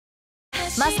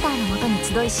マスターのもとに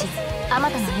集いし、あ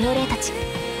またの命令たち。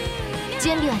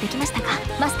準備はできましたか、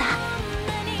マスタ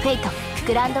ー。フェイト、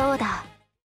グランドオーダ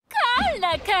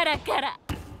ー。カラカラ。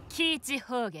キイチ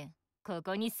方言、こ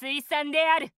こに水産で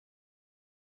ある。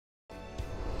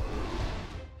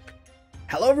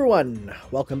Hello everyone!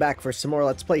 Welcome back for some more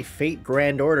Let's Play Fate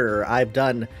Grand Order. I've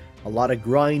done a lot of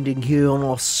grinding here in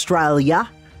Australia.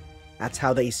 That's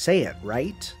how they say it,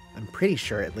 right? I'm pretty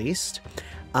sure at least.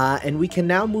 And we can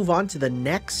now move on to the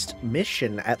next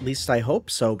mission, at least I hope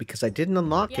so, because I didn't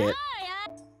unlock it.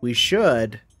 We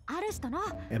should.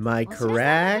 Am I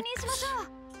correct?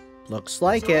 Looks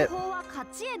like it.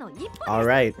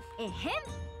 Alright.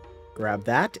 Grab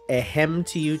that. Erkhem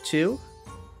to you too.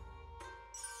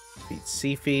 Feed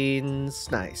sea fiends.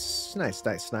 Nice. Nice,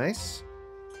 nice, nice.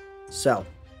 So,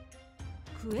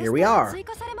 here we are.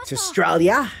 It's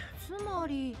Australia.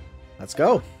 Let's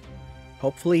go.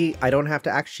 Hopefully, I don't have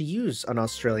to actually use an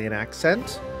Australian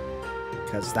accent,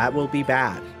 because that will be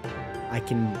bad. I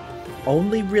can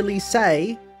only really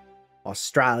say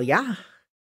Australia,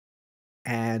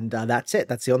 and that's it.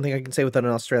 That's the only thing I can say with an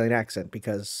Australian accent,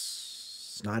 because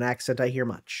it's not an accent I hear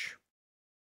much.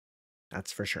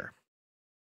 That's for sure.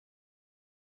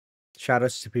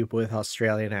 Shoutouts to people with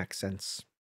Australian accents.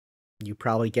 You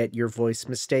probably get your voice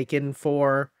mistaken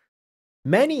for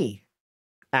many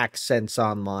accents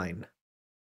online.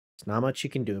 There's not much you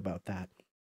can do about that.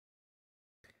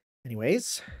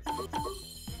 Anyways.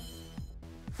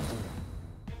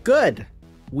 Good.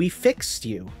 We fixed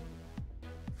you.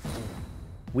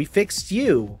 We fixed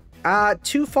you.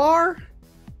 Too far?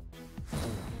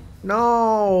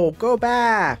 No, go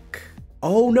back.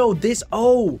 Oh, no,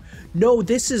 no,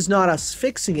 this is not us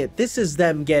fixing it. This is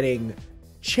them getting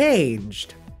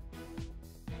changed.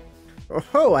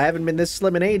 Oh, I haven't been this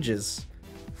slim in ages.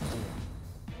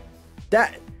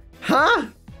 Huh?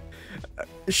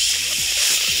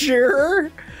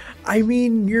 Sure? I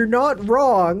mean, you're not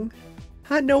wrong.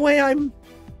 No way I'm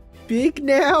big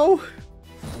now?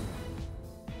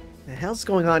 The hell's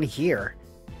going on here?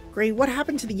 Great, what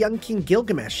happened to the young King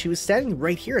Gilgamesh? She was standing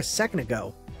right here a second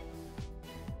ago.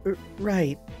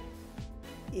 Right.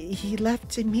 He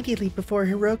left immediately before a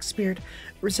heroic spirit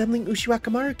resembling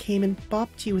Ushiwakamaru came and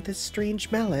bopped you with a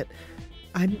strange mallet.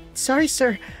 I'm sorry,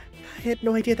 sir. I had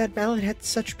no idea that mallet had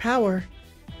such power.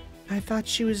 I thought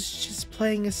she was just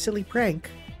playing a silly prank.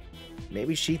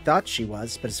 Maybe she thought she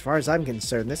was, but as far as I'm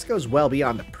concerned, this goes well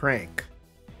beyond a prank.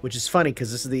 Which is funny,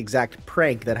 because this is the exact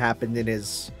prank that happened in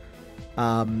his...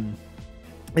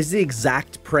 This is the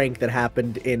exact prank that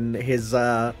happened in his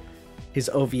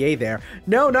OVA there.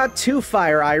 No, not too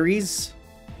Fire Iris.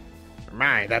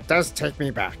 My, that does take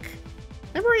me back.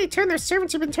 Everywhere you turn, their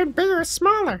servants have been turned bigger or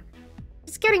smaller.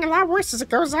 It's getting a lot worse as it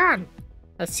goes on.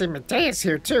 I see Medea's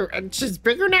here too, and she's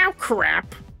bigger now?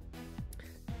 Crap.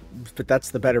 But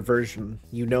that's the better version.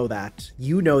 You know that.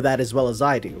 You know that as well as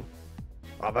I do.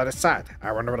 All that aside,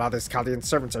 I wonder what all these Chaldean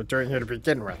servants are doing here to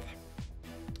begin with.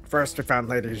 First, we found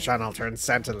Lady Jeanne Alter and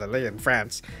Santa Lily in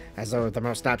France, as though the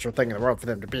most natural thing in the world for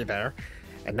them to be there.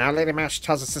 And now Lady Mash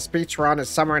tells us the speech we're on is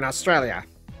somewhere in Australia.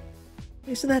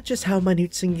 Isn't that just how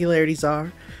minute singularities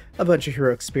are? A bunch of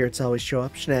heroic spirits always show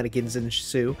up, shenanigans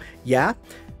ensue. Yeah?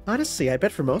 Honestly, I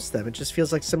bet for most of them, it just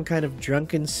feels like some kind of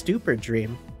drunken stupor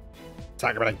dream.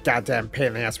 Talk about a goddamn pain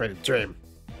in the ass way to dream.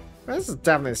 Well, this is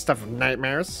definitely the stuff of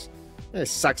nightmares. It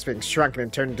sucks being shrunken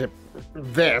and turned into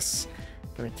this.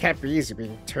 And it can't be easy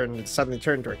being suddenly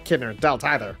turned into a kid or adult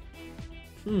either.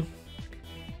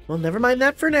 Well, never mind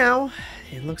that for now.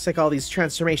 It looks like all these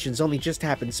transformations only just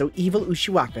happened, so evil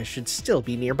Ushiwaka should still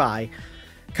be nearby.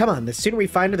 Come on, the sooner we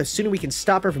find her, the sooner we can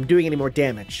stop her from doing any more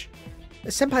damage.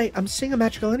 Senpai, I'm seeing a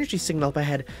magical energy signal up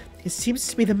ahead. It seems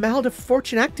to be the Mallet of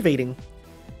Fortune activating.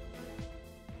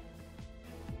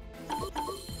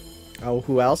 Oh,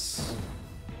 who else?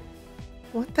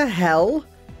 What the hell?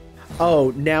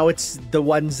 Oh, now it's the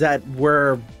ones that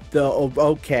were the... Oh,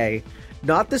 okay.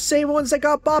 Not the same ones that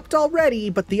got bopped already,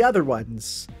 but the other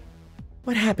ones.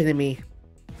 What happened to me?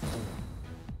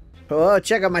 Oh,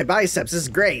 check out my biceps. This is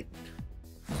great.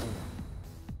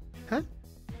 Huh?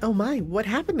 Oh my, what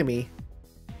happened to me?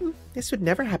 This would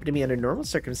never happen to me under normal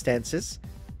circumstances.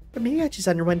 But maybe I just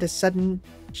underwent a sudden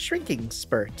shrinking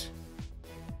spurt.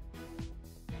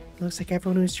 Looks like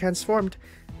everyone who's transformed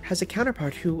has a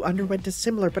counterpart who underwent a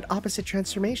similar but opposite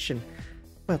transformation.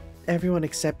 Well, everyone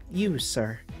except you,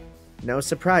 sir. No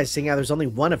surprise, seeing how there's only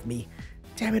one of me.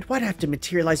 Damn it, why'd I have to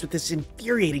materialize with this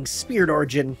infuriating spirit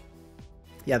origin?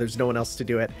 Yeah, there's no one else to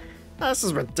do it. This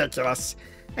is ridiculous.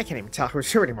 I can't even tell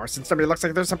who's who anymore since nobody looks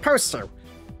like they're supposed to.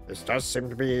 This does seem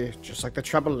to be just like the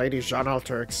trouble Lady Jeanne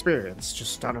Alter experienced,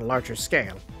 just on a larger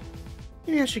scale.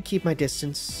 Maybe I should keep my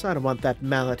distance. I don't want that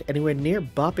mallet anywhere near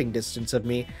bopping distance of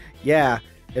me. Yeah,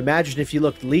 imagine if you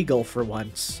looked legal for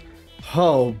once.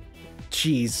 Oh,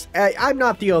 jeez. I'm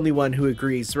not the only one who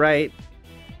agrees, right?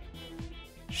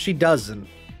 She doesn't.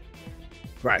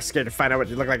 Right, scared to find out what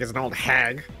you look like as an old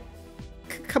hag?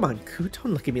 Come on, Ku,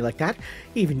 don't look at me like that.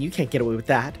 Even you can't get away with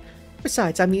that.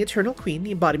 Besides, I'm the eternal queen,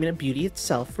 the embodiment of beauty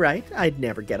itself, right? I'd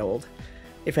never get old.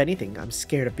 If anything, I'm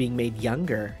scared of being made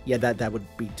younger. Yeah, that would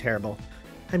be terrible.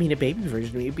 I mean, a baby version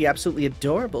of me would be absolutely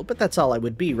adorable, but that's all I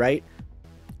would be, right?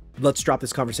 Let's drop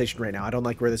this conversation right now. I don't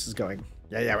like where this is going.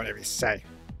 Yeah, whatever you say.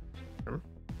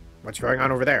 What's going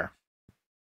on over there?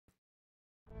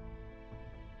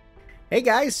 Hey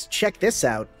guys, check this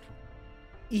out.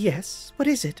 Yes, what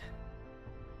is it?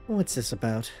 What's this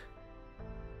about?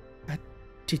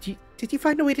 Did you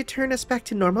find a way to turn us back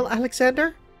to normal,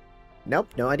 Alexander? Nope,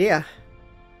 no idea.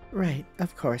 Right,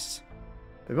 of course.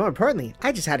 But more importantly,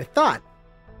 I just had a thought.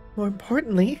 More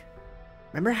importantly?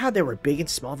 Remember how there were big and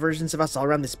small versions of us all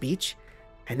around this beach?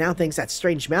 And now thanks to that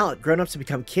strange mallet, grown-ups have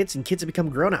become kids and kids have become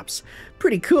grown-ups.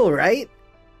 Pretty cool, right?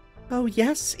 Oh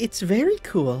yes, it's very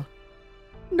cool.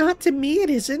 Not to me it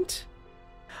isn't.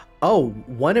 Oh,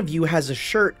 one of you has a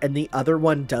shirt and the other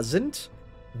one doesn't?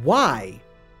 Why?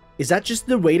 Is that just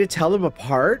the way to tell them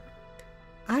apart?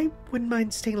 I wouldn't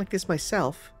mind staying like this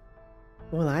myself.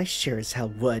 Well, I sure as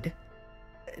hell would.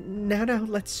 Now,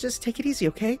 let's just take it easy,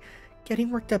 okay? Getting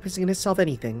worked up isn't gonna solve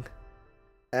anything.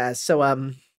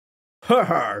 Haha,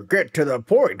 get to the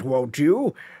point, won't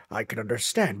you? I can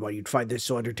understand why you'd find this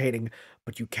so entertaining,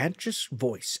 but you can't just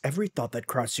voice every thought that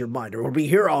crosses your mind or we'll be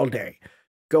here all day.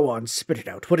 Go on, spit it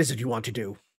out. What is it you want to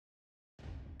do?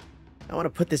 I want to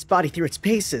put this body through its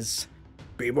paces.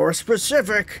 Be more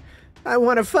specific. I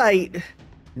want to fight.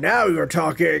 Now you're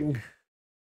talking.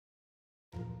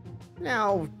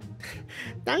 No.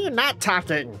 Now you're not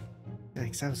talking.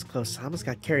 Thanks, I was close. I almost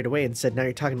got carried away and said, now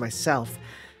you're talking to myself.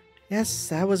 Yes,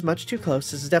 that was much too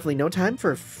close. This is definitely no time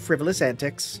for frivolous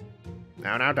antics.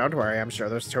 No, don't worry. I'm sure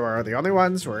those two are the only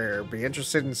ones who'll be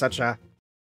interested in such a...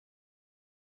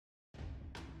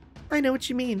 I know what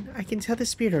you mean. I can tell the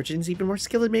spirit origin's even more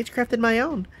skilled in magecraft than my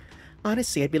own.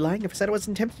 Honestly, I'd be lying if I said I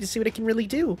wasn't tempted to see what it can really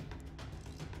do.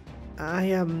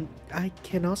 I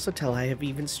can also tell I have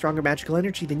even stronger magical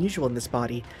energy than usual in this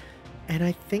body. And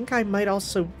I think I might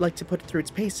also like to put it through its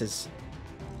paces.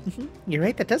 You're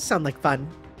right, that does sound like fun.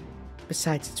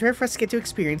 Besides, it's rare for us to get to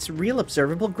experience real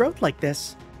observable growth like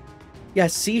this. Yeah,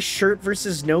 see, shirt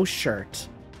versus no shirt.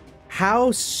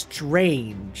 How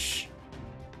strange.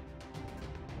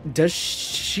 Does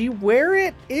she wear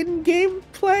it in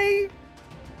gameplay?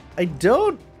 I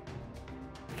don't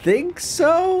think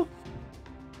so.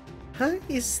 Huh?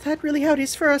 Is that really how it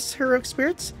is for us heroic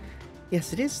spirits?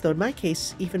 Yes, it is, though in my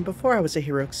case, even before I was a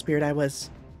heroic spirit, I was...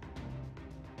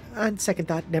 On second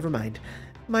thought, never mind.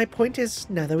 My point is,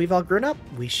 now that we've all grown up,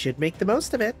 we should make the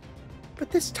most of it. But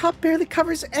this top barely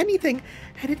covers anything,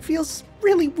 and it feels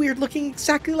really weird looking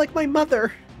exactly like my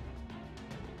mother.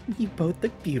 You both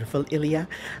look beautiful, Ilya.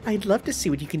 I'd love to see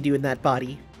what you can do in that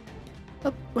body.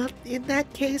 Well, in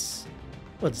that case,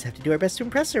 we'll just have to do our best to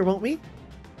impress her, won't we?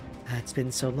 It's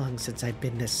been so long since I've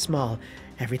been this small.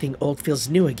 Everything old feels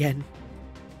new again.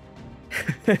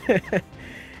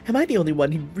 Am I the only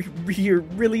one who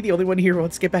really the only one here who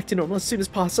wants to get back to normal as soon as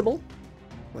possible?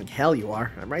 Like hell you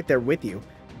are. I'm right there with you.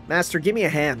 Master, give me a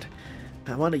hand.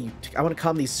 I want to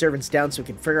calm these servants down so we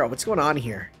can figure out what's going on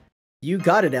here. You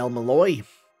got it, El Malloy.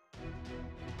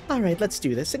 Alright, let's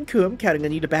do this. And Ku, I'm counting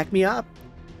on you to back me up.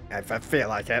 If I feel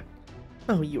like it.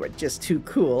 Oh, you are just too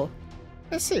cool.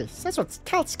 I see. That's what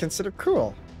Celts consider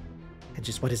cool. And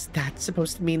just what is that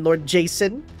supposed to mean, Lord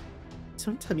Jason?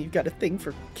 Don't tell me you've got a thing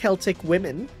for Celtic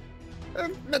women.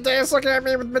 Medea's looking at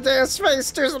me with Medea's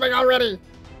face. Do something already.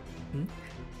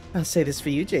 I'll say this for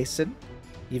you, Jason.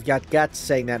 You've got guts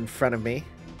saying that in front of me.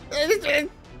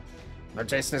 No,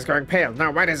 Jason is going pale.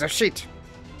 Now, white as a sheet.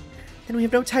 And we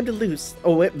have no time to lose.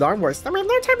 Oh, wait, darn worse. We have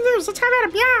no time to lose. Let's have at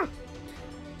him, yeah.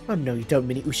 Oh, no, you don't,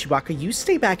 Mini Ushiwaka. You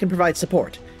stay back and provide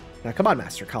support. Now, come on,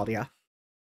 Master Caldia.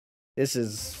 This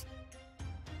is...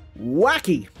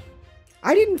 wacky.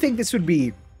 I didn't think this would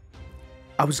be...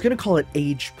 I was going to call it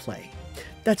age play.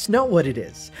 That's not what it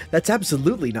is. That's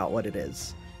absolutely not what it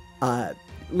is.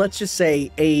 Let's just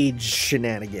say age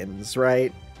shenanigans,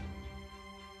 right?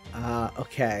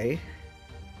 Okay.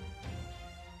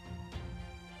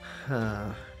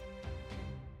 Huh.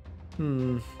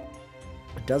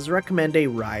 It does recommend a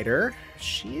rider.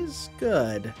 She is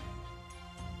good.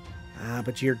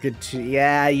 But you're good too.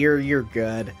 Yeah, you're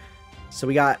good. So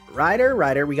we got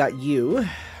rider, we got you.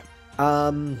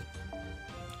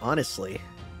 Honestly,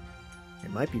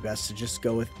 It might be best to just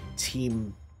go with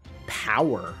team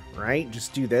power, right?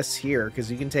 Just do this here,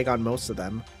 because you can take on most of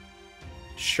them.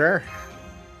 Sure.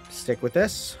 Stick with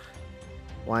this.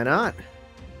 Why not?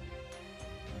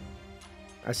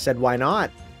 I said, why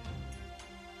not?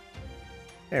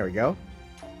 There we go.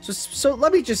 So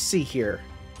let me just see here.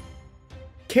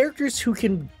 Characters who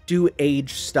can do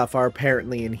age stuff are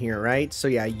apparently in here, right? So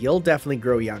yeah, you'll definitely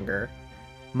grow younger.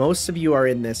 Most of you are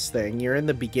in this thing. You're in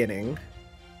the beginning.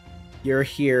 You're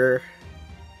here.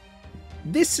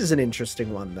 This is an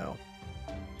interesting one, though.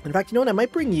 In fact, you know what? I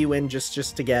might bring you in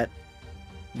just to get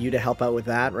you to help out with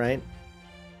that, right?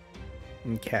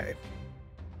 Okay.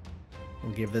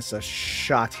 We'll give this a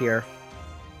shot here.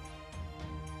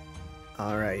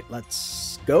 Alright,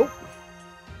 let's go.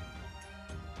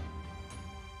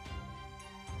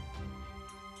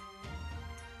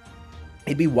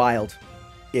 It'd be wild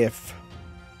if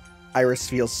Iris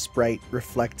Field's sprite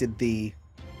reflected the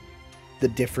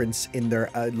difference in their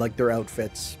like their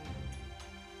outfits.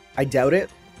 I doubt it,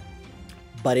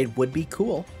 but it would be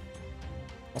cool.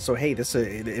 Also, hey,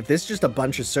 if this is just a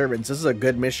bunch of servants, this is a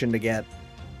good mission to get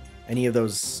any of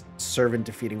those servant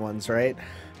defeating ones, right?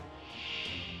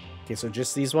 Okay, so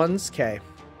just these ones? Okay.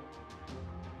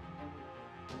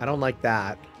 I don't like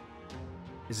that.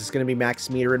 Is this going to be max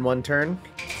meter in one turn?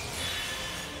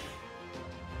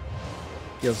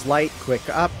 Feels light, quick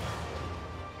up.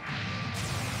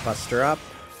 Buster up.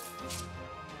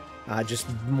 Just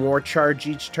more charge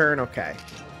each turn? Okay.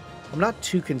 I'm not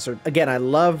too concerned. Again, I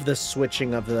love the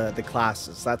switching of the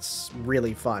classes. That's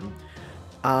really fun.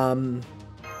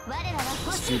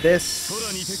 Let's do this.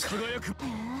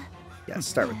 Yeah,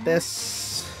 start with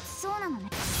this.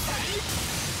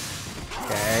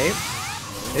 Okay.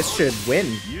 This should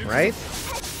win, right?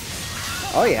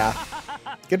 Oh yeah.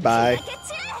 Goodbye.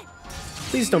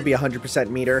 Please don't be 100%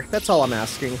 meter. That's all I'm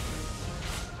asking.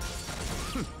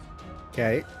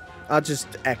 Okay. I'll just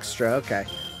extra. Okay.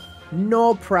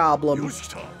 No problem.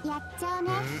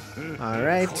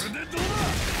 Alright.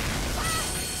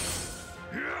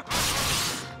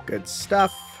 Good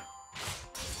stuff.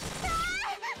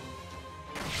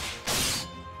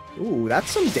 Ooh, that's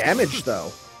some damage,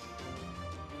 though.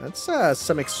 That's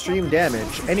some extreme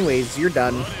damage. Anyways, you're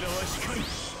done.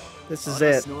 This is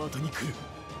it.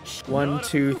 1,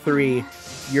 2, 3.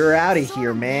 You're out of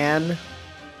here, man.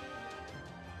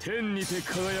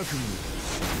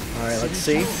 Alright, let's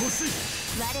see.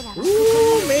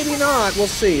 Ooh, maybe not. We'll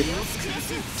see.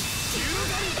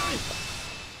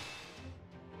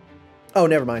 Oh,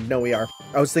 never mind. No, we are.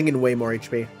 I was thinking way more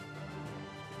HP.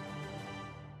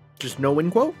 Just no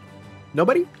win quote?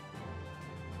 Nobody?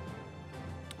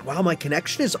 Wow, my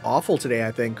connection is awful today,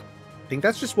 I think. I think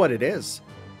that's just what it is.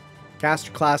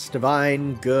 Caster class,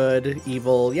 divine, good,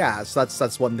 evil. Yeah, so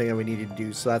that's one thing that we needed to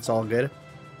do, so that's all good.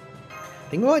 I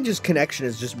think my just connection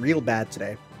is just real bad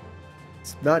today.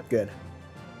 It's not good.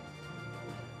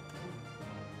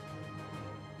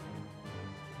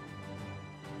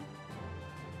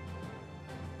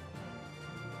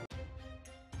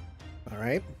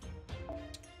 Alright.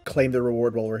 Claim the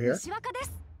reward while we're here. Give me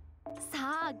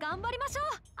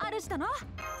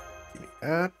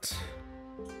that.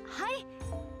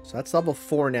 So that's level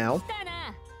 4 now.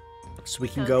 So we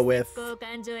can go with...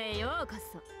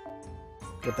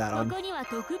 Get that on.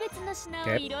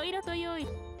 Okay.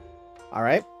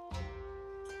 Alright.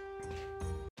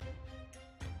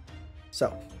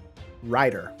 So,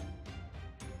 Rider.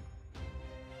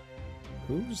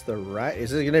 Who's the right?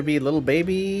 Is it gonna be little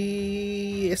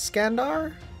baby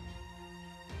Iskandar?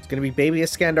 It's gonna be baby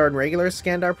Iskandar and regular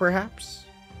Iskandar, perhaps?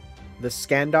 The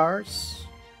Skandars?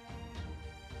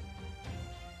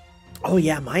 Oh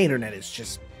yeah, my internet is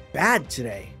just bad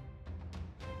today.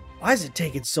 Why is it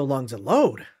taking so long to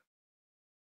load?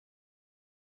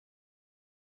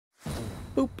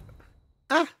 Boop.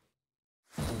 Ah.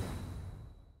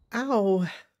 Ow.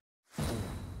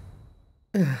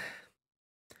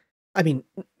 I mean,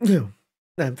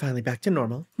 I'm finally back to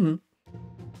normal.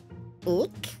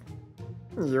 Eek.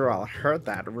 You all heard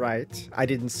that, right? I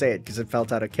didn't say it because it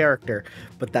felt out of character,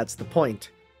 but that's the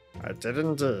point. I did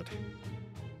indeed.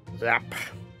 Yep.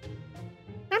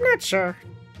 I'm not sure.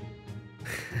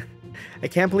 I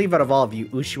can't believe out of all of you,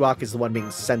 Ushiwaka is the one being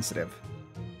sensitive.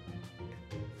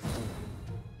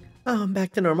 Oh, I'm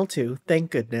back to normal too,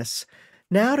 thank goodness.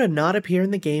 Now to not appear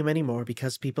in the game anymore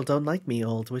because people don't like me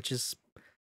old, which is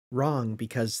wrong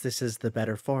because this is the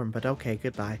better form, but okay,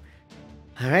 goodbye.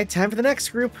 Alright, time for the next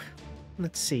group.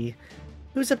 Let's see.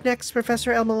 Who's up next,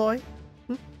 Professor Elmaloy?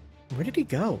 Where did he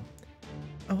go?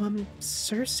 Oh,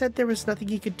 Sir said there was nothing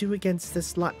he could do against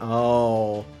this lot.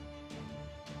 Oh.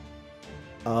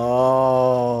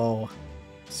 Oh.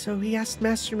 So he asked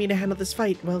Master Me to handle this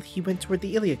fight while he went toward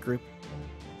the Iliad group.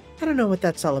 I don't know what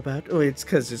that's all about. Oh, it's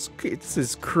because it's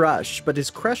his crush, but his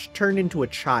crush turned into a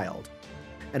child.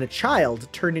 And a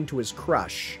child turned into his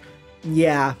crush.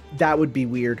 Yeah, that would be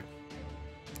weird.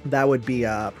 That would be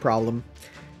a problem.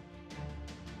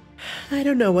 I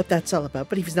don't know what that's all about,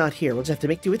 but if he's not here, we'll just have to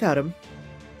make do without him.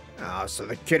 Ah, so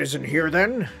the kid isn't here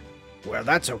then? Well,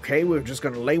 that's okay. We're just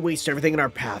gonna lay waste everything in our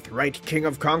path, right, King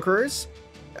of Conquerors?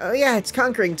 Oh yeah, it's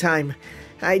conquering time.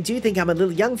 I do think I'm a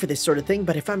little young for this sort of thing,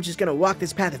 but if I'm just gonna walk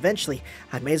this path eventually,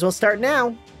 I may as well start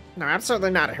now. No,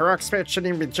 absolutely not. A heroic spirit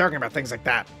shouldn't even be joking about things like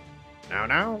that.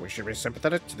 No, we should be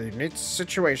sympathetic to the unique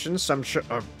situation some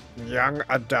young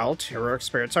adult heroic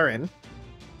spirits are in.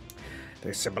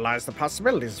 They symbolize the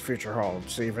possibilities the future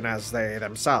holds, even as they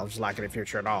themselves lack any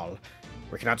future at all.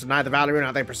 We cannot deny the value in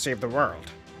how they perceive the world.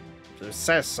 If you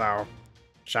say so.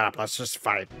 Shut up, let's just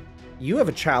fight. You have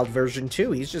a child version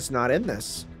too, he's just not in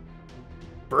this.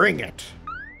 Bring it.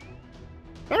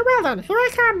 Very well then, here I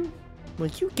come. Well,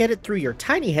 you get it through your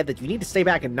tiny head that you need to stay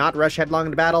back and not rush headlong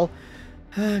into battle.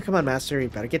 Come on, Master, you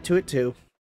better get to it too.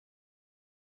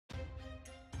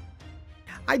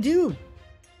 I do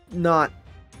not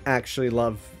actually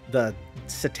love the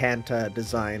Satanta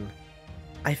design.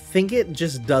 I think it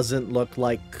just doesn't look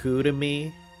like Ku to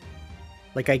me.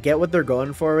 Like, I get what they're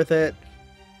going for with it,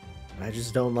 but I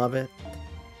just don't love it.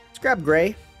 Let's grab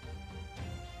Gray.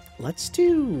 Let's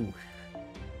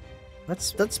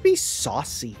be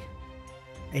saucy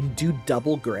and do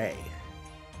double Gray.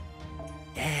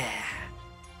 Yeah.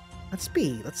 Let's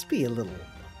be a little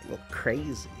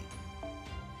crazy.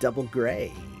 Double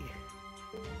Gray.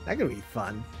 That could be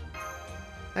fun.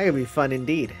 That could be fun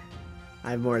indeed.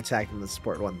 I have more attack than the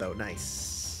support one though.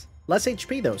 Nice. Less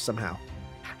HP though somehow.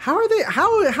 How are they?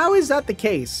 How is that the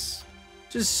case?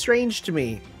 Just strange to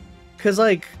me. Cause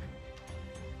like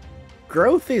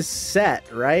growth is set,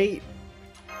 right?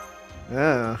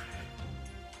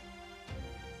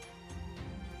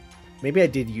 Maybe I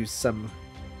did use some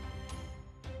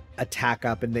attack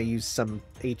up and they used some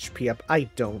HP up. I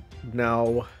don't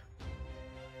know.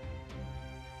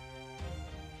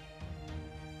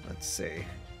 Let's see.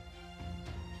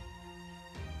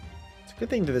 It's a good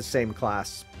thing to the same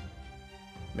class.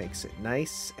 Makes it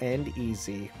nice and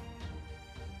easy.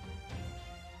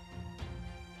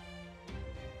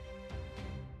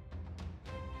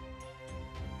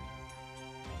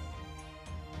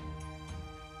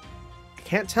 I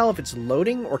can't tell if it's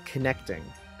loading or connecting,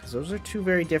 because those are two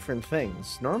very different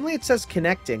things. Normally it says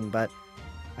connecting, but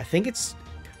I think it's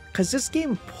because this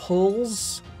game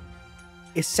pulls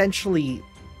essentially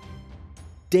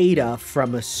data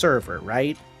from a server,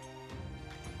 right?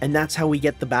 And that's how we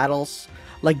get the battles.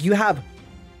 Like, you have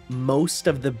most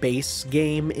of the base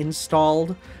game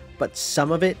installed, but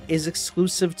some of it is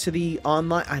exclusive to the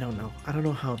online. I don't know. I don't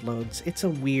know how it loads. It's a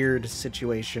weird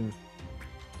situation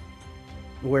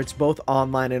where it's both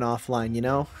online and offline, you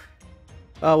know?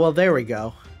 Oh, well, there we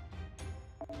go.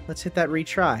 Let's hit that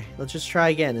retry. Let's just try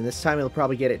again, and this time it'll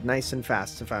probably get it nice and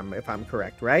fast if I'm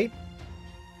correct, right?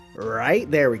 Right?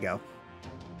 There we go.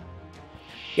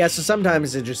 Yeah, so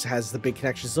sometimes it just has the big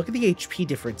connections. Look at the HP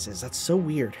differences. That's so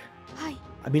weird.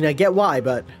 I mean, I get why,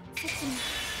 but...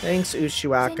 Thanks,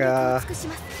 Ushiwaka.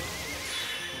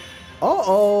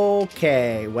 Oh,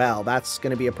 okay. Well, that's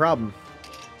gonna be a problem.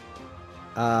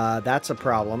 That's a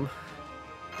problem.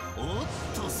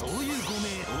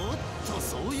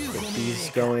 Get these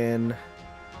going.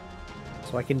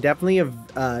 So I can definitely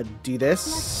do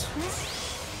this.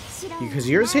 Because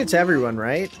yours hits everyone,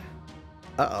 right?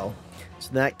 Uh-oh. So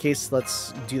in that case,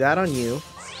 let's do that on you.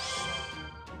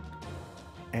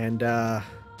 And,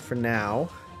 for now...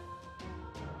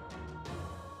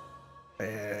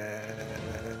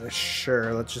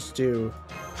 sure, let's just do...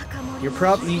 You're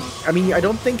probably... I mean, I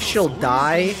don't think she'll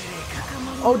die.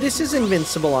 Oh, this is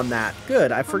invincible on that.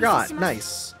 Good, I forgot.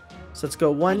 Nice. So let's go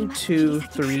 1, 2,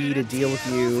 3 to deal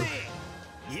with you.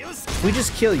 If we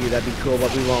just kill you, that'd be cool,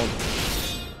 but we won't.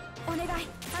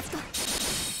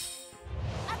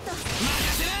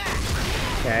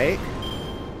 Okay.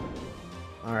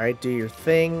 Alright, do your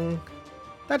thing.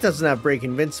 That doesn't have break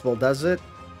invincible, does it?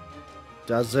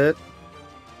 Does it?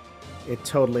 It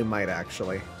totally might,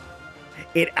 actually.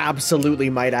 It absolutely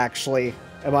might, actually.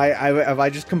 Have I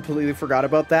just completely forgot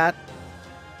about that?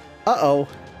 Uh-oh.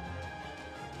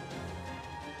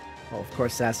 Oh, of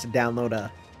course it has to download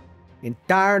a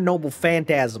entire Noble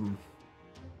Phantasm.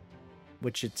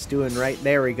 Which it's doing right.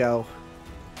 There we go.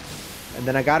 And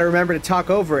then I gotta remember to talk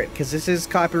over it, because this is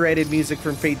copyrighted music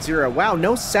from Fate Zero. Wow,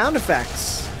 no sound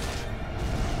effects!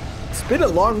 It's been a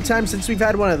long time since we've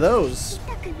had one of those.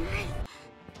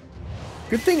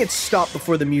 Good thing it stopped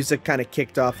before the music kind of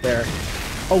kicked off there.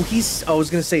 Oh, I was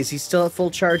gonna say, is he still at full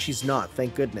charge? He's not,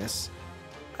 thank goodness.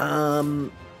 Okay.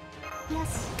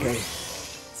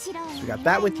 So we got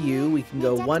that with you. We can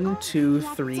go 1, 2,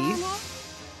 3.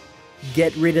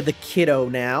 Get rid of the kiddo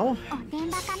now.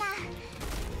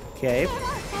 Okay.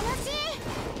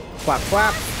 Quack,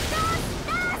 quack.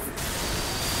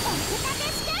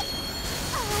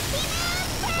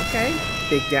 Okay.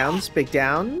 Big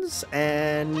downs,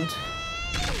 and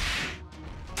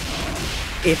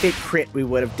if it crit, we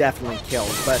would have definitely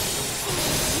killed, but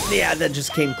yeah, that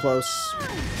just came close.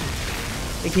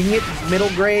 Hey, can you hit middle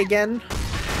gray again?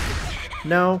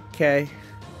 No? Okay.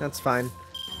 That's fine.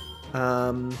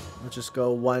 We'll just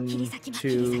go 1,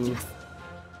 2,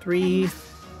 3.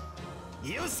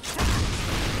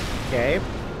 Okay.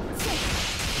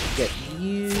 Get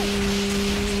you.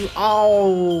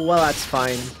 Oh, well, that's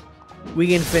fine. We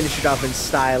can finish it off in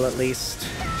style at least.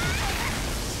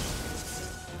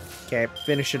 Okay,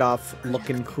 finish it off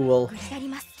looking cool.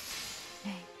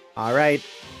 Alright.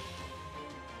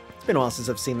 It's been a while since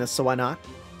I've seen this, so why not?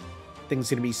 Things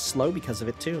gonna be slow because of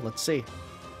it too. Let's see.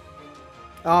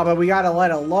 Oh, but we gotta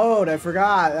let it load. I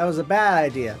forgot. That was a bad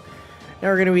idea. Now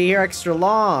we're gonna be here extra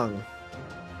long.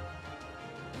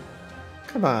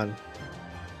 Come on.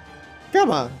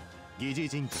 Come on.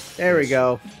 There we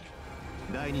go.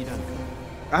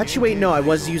 Actually, wait, no. I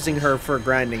was using her for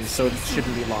grinding, so it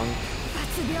shouldn't be long.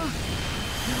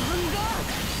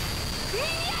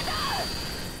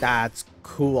 That's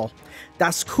cool.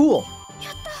 That's cool.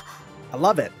 I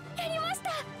love it.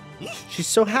 She's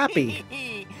so happy.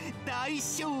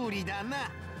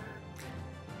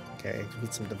 Okay,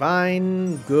 need some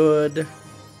divine. Good.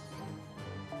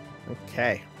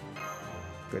 Okay.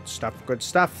 Good stuff, good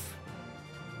stuff.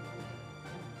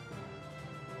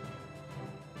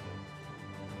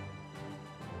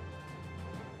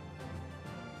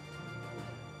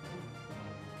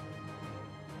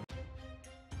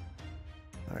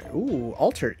 Alright, ooh,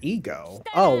 alter ego.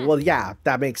 Oh, well, yeah,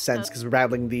 that makes sense, because we're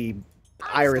battling the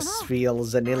Iris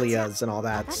Fields and Ilias and all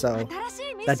that, so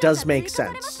that does make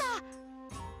sense.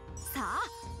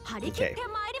 Okay.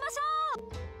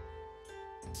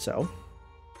 So.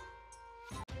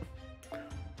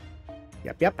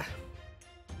 Yep.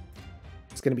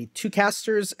 It's gonna be 2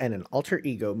 casters and an alter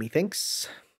ego, methinks.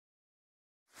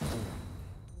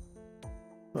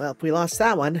 Well, if we lost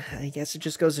that one, I guess it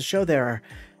just goes to show there are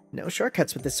no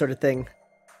shortcuts with this sort of thing.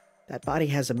 That body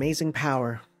has amazing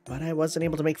power, but I wasn't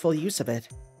able to make full use of it.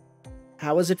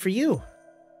 How was it for you?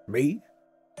 Me?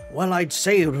 Well, I'd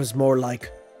say it was more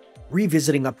like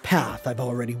revisiting a path I've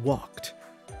already walked.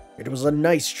 It was a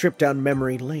nice trip down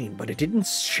memory lane, but it didn't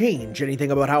change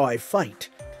anything about how I fight.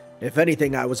 If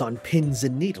anything, I was on pins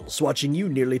and needles, watching you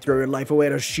nearly throw your life away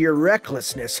out of sheer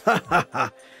recklessness. Ha ha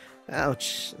ha.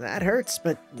 Ouch, that hurts,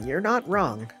 but you're not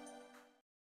wrong.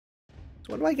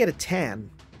 So when do I get a tan?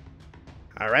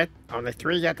 Alright, only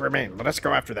 3 yet remain. Let us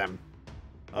go after them.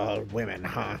 All women,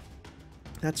 huh?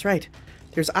 That's right.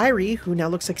 There's Irie, who now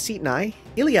looks like Sany,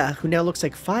 Ilia, who now looks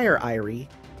like Fire Irie,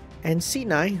 and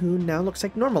Sany, who now looks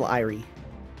like normal Irie.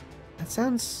 That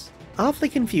sounds awfully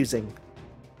confusing.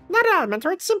 Not at all,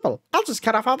 Mentor. It's simple. I'll just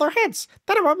cut off all their heads.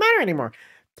 Then it won't matter anymore.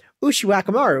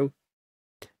 Ushiwakamaru.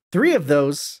 3 of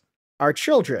those are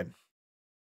children.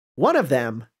 One of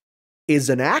them is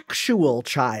an actual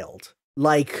child.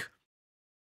 Like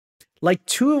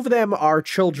 2 of them are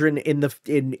children in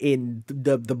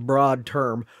the broad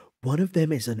term. One of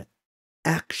them is an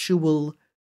actual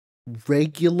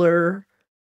regular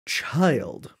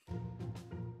child.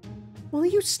 Will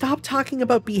you stop talking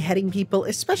about beheading people,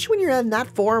 especially when you're in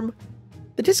that form?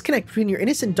 The disconnect between your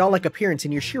innocent doll-like appearance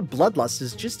and your sheer bloodlust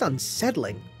is just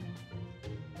unsettling.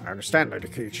 I understand, Lady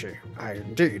Kichi.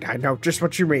 I know just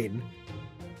what you mean.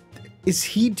 Is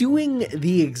he doing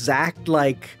the exact,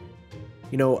 like,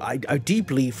 you know, I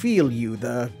deeply feel you,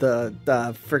 the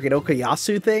friggin'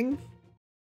 Okayasu thing?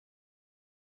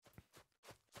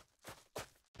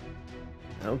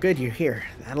 Oh, good, you're here.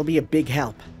 That'll be a big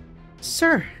help.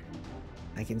 Sir,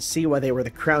 I can see why they were the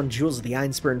crown jewels of the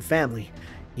Einspurn family.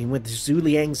 Even with Zhu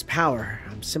Liang's power,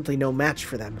 I'm simply no match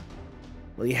for them.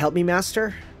 Will you help me,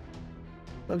 Master?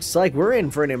 Looks like we're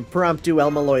in for an impromptu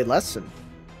Elmaloy lesson.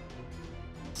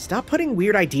 Stop putting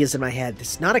weird ideas in my head.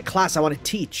 This is not a class I want to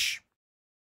teach.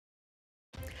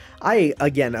 I,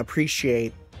 again,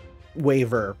 appreciate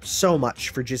Waver so much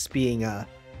for just being a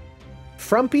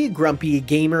frumpy, grumpy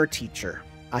gamer teacher.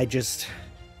 It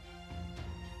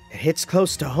hits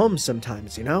close to home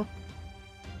sometimes, you know?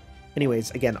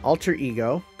 Anyways, again, alter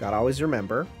ego. Gotta always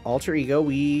remember. Alter ego,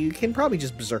 we can probably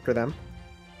just berserker them.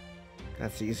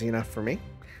 That's easy enough for me.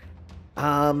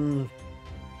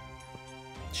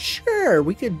 Sure,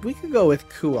 we could go with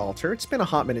Ku Alter. It's been a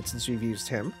hot minute since we've used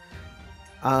him.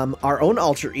 Our own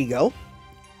alter ego.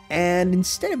 And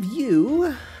instead of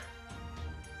you,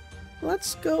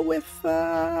 let's go with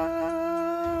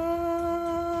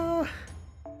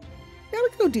yeah, we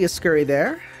can go Diascuri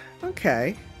there.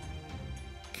 Okay.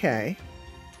 Okay.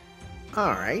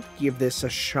 Alright, give this a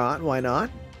shot, why not?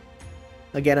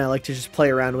 Again, I like to just play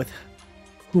around with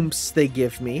whomps they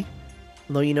give me.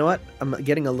 Although, you know what? I'm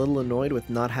getting a little annoyed with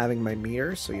not having my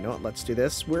meter, so you know what? Let's do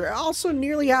this. We're also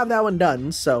nearly have that one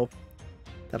done, so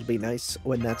that'll be nice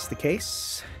when that's the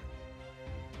case.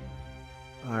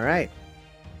 Alright.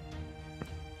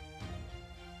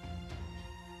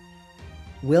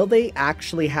 Will they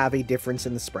actually have a difference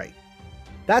in the sprite?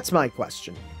 That's my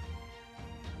question.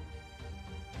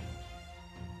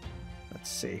 Let's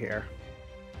see here.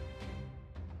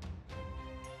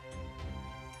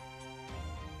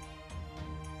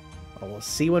 Well, we'll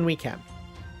see when we can.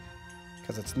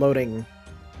 Because it's loading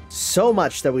so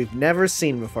much that we've never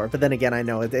seen before. But then again, I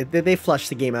know they flush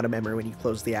the game out of memory when you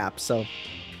close the app, so...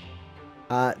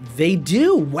 they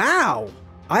do! Wow!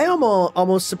 I am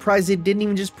almost surprised they didn't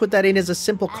even just put that in as a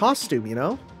simple costume, you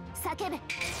know?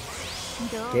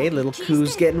 Okay, little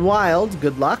Ku's getting wild.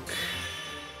 Good luck.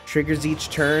 Triggers each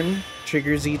turn.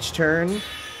 Triggers each turn.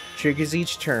 Triggers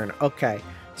each turn. Okay,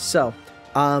 so,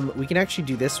 we can actually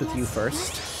do this with you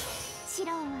first.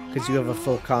 Because you have a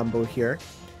full combo here.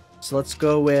 So let's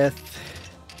go with...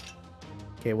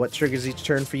 Okay, what triggers each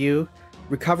turn for you?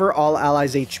 Recover all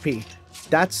allies' HP.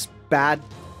 That's bad.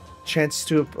 Chance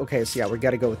to... Okay, so yeah, we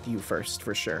gotta go with you first,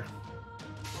 for sure.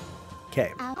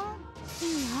 Okay.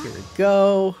 Here we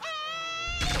go.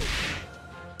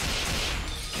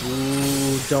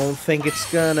 Ooh, don't think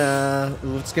it's gonna...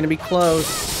 Ooh, it's gonna be close.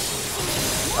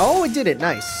 Oh, it did it.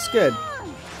 Nice. Good.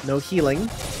 No healing.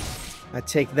 I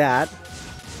take that.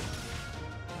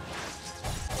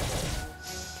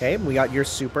 Okay, we got your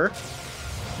super.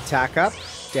 Attack up.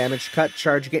 Damage cut.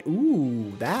 Charge again.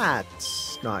 Ooh,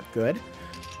 that's not good.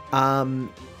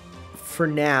 For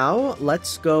now,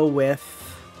 let's go with...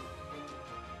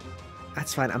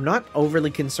 That's fine. I'm not overly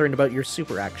concerned about your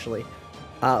super, actually.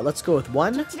 Let's go with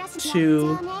 1,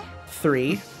 2,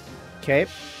 3. Okay.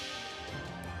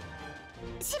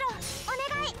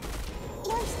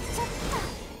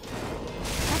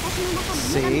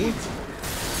 See?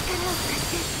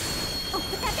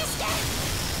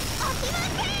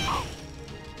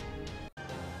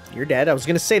 You're dead. I was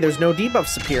gonna say there's no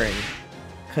debuffs appearing.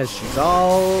 Because she's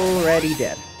already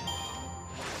dead.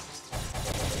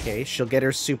 Okay, she'll get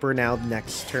her super now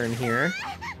next turn here.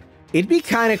 It'd be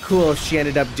kind of cool if she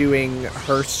ended up doing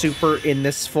her super in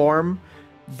this form.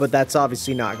 But that's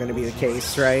obviously not going to be the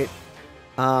case, right?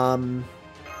 Pop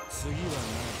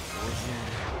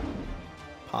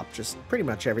just pretty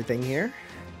much everything here.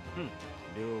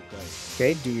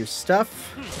 Okay, do your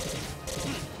stuff.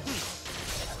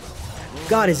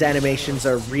 God, his animations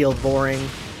are real boring.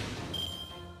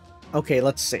 Okay,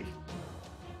 let's see.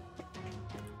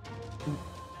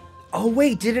 Oh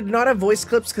wait, did it not have voice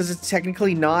clips because it's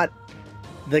technically not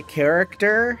the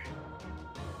character?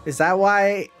 Is that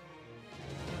why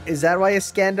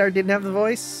Iskandar didn't have the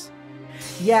voice?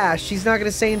 Yeah, she's not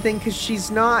gonna say anything because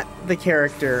she's not the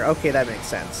character. Okay, that makes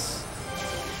sense.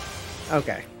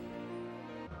 Okay.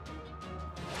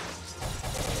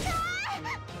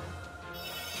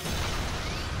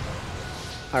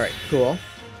 Alright, cool.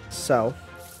 So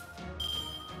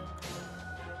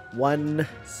 1,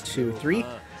 2, 3.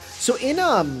 So in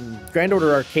Grand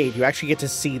Order Arcade, you actually get to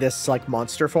see this like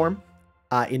monster form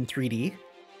in 3D.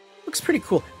 Looks pretty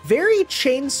cool. Very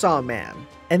Chainsaw Man.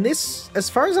 And this, as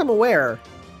far as I'm aware,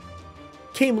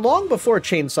 came long before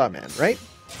Chainsaw Man, right?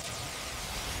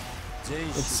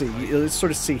 Let's see. Let's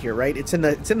sort of see here, right? It's in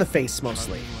the face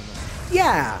mostly.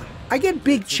 Yeah, I get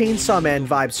big Chainsaw Man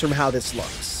vibes from how this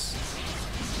looks.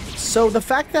 So the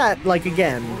fact that, like,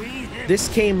 again, this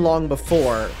came long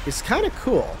before is kind of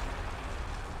cool.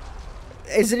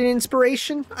 Is it an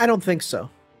inspiration? I don't think so.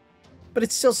 But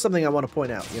it's still something I want to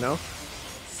point out, you know?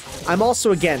 I'm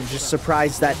also, again, just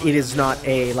surprised that it is not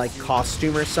a, like,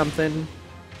 costume or something.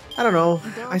 I don't know.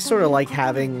 I sort of like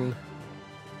having...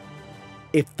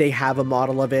 If they have a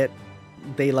model of it,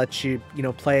 they let you, you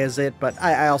know, play as it. But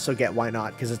I also get why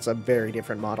not, because it's a very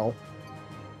different model.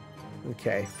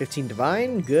 Okay, 15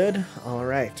 Divine. Good. All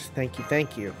right. Thank you,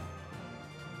 thank you.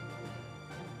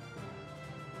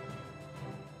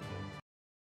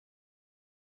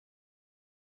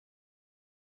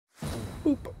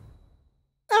 Boop.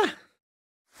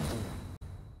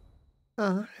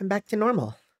 Ah! I'm back to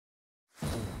normal.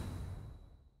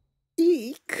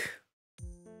 Eek!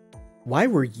 Why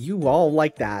were you all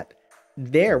like that?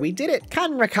 There, we did it!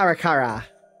 Kanrakarakara!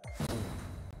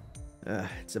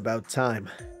 It's about time.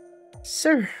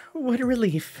 Sir, what a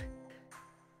relief.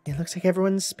 It looks like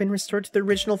everyone's been restored to their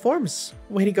original forms.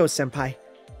 Way to go, Senpai.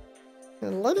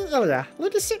 Lady Ilya,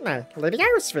 Lady Sydney, Lady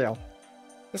Irisville.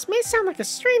 This may sound like a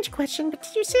strange question, but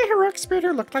did you see a heroic spirit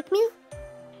who looked like me?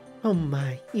 Oh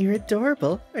my, you're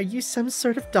adorable. Are you some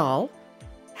sort of doll?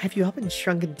 Have you all been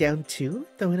shrunken down too,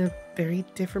 though in a very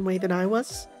different way than I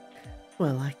was?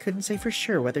 Well, I couldn't say for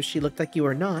sure whether she looked like you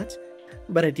or not,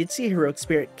 but I did see a heroic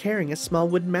spirit carrying a small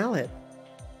wooden mallet.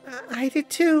 I did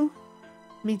too.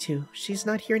 Me too. She's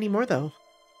not here anymore though.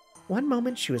 One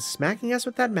moment she was smacking us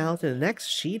with that mallet, and the next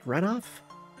she'd run off.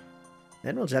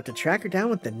 Then we'll just have to track her down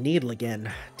with the needle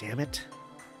again. Damn it.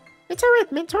 It's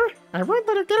alright, Mentor. I won't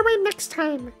let her get away next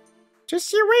time.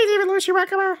 Just you wait, Evolution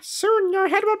Wakama. Soon your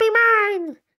head will be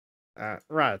mine.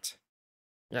 Right.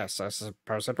 Yes, I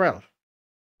suppose it will.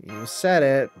 You said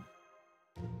it.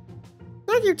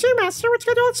 Thank you too, Master. What's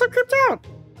got you all so creeped out?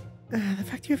 The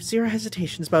fact you have zero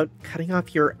hesitations about cutting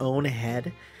off your own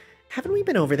head. Haven't we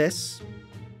been over this?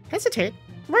 Hesitate?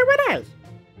 Why would I?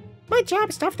 My job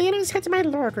is to off the enemy's heads of my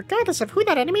lord, regardless of who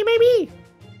that enemy may be.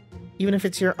 Even if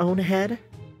it's your own head?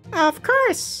 Of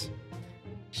course.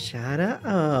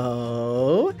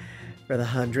 Shada-oh. For the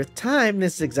 100th time,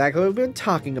 this is exactly what we've been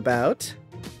talking about.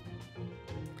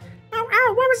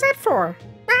 Ow, what was that for?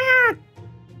 Ah!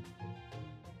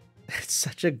 It's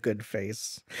such a good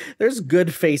face. There's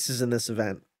good faces in this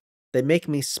event. They make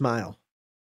me smile.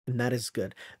 And that is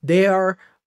good. They are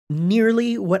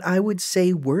nearly what I would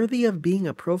say worthy of being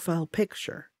a profile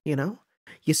picture, you know?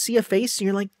 You see a face and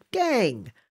you're like,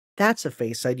 dang, that's a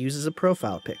face I'd use as a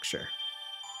profile picture.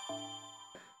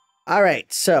 All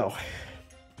right, so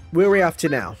where are we off to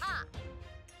now?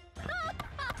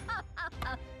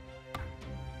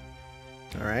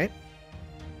 All right.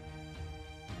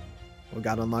 We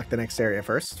gotta unlock the next area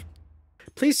first.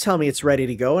 Please tell me it's ready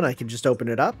to go and I can just open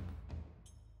it up.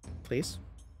 Please.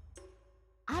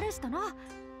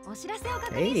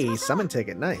 Hey, summon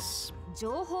ticket, nice.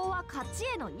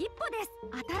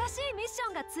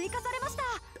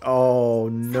 Oh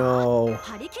no.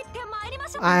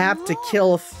 I have to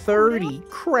kill 30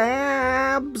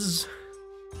 crabs.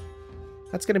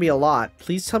 That's gonna be a lot.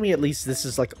 Please tell me at least this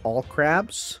is like all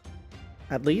crabs.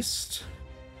 At least.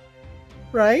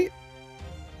 Right?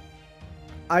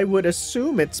 I would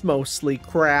assume it's mostly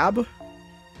crab.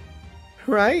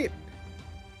 Right?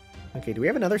 Okay, do we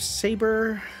have another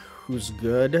saber who's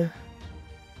good?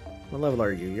 What level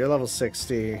are you? You're level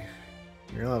 60.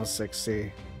 You're level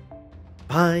 60.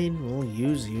 Fine, we'll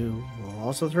use you. We'll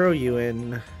also throw you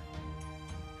in.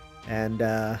 And,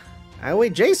 oh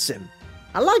wait, Jason.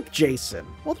 I like Jason.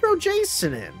 We'll throw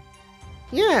Jason in.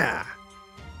 Yeah.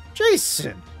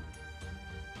 Jason.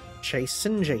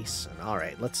 Jason.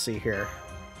 Alright, let's see here.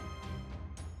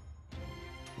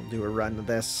 We'll do a run of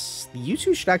this. You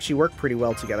two should actually work pretty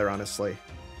well together, honestly.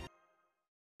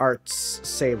 Arts,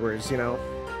 sabers, you know.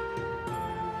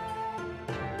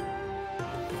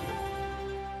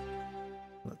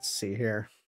 Let's see here.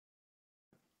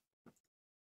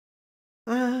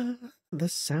 The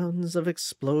sounds of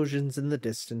explosions in the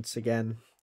distance again.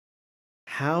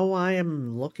 How I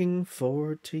am looking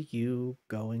forward to you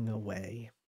going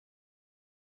away.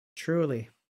 Truly.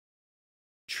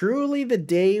 Truly the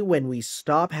day when we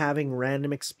stop having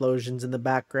random explosions in the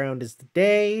background is the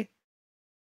day.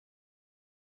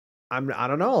 I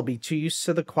don't know, I'll be too used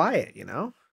to the quiet, you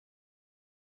know?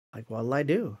 Like, what'll I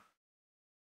do?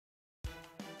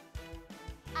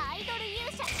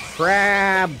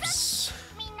 Crabs!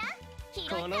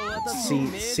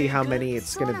 See how many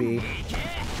it's gonna be.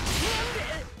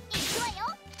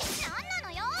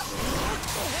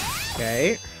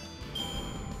 Okay.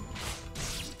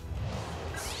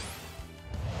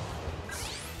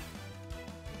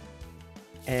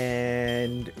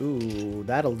 And, ooh,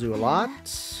 that'll do a lot.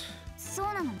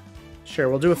 Sure,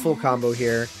 we'll do a full combo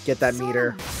here. Get that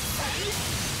meter.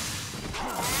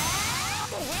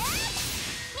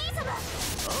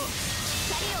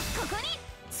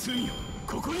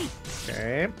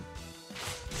 Okay.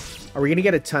 Are we gonna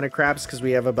get a ton of crabs because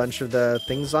we have a bunch of the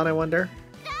things on, I wonder?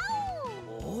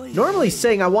 Normally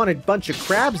saying I want a bunch of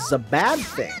crabs is a bad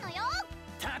thing.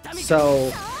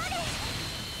 So...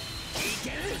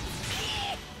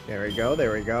 There we go,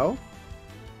 there we go.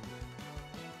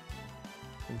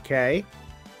 Okay.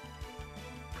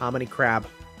 How many crab?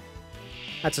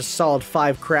 That's a solid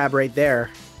 5 crab right there.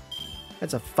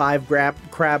 That's a 5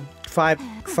 crab.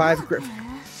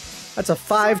 That's a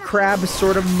 5 crab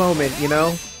sort of moment, you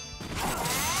know?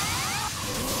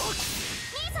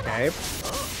 Okay.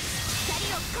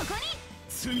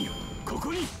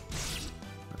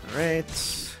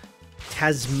 Alright.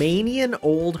 Tasmanian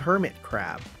old hermit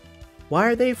crab. Why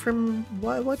are they from...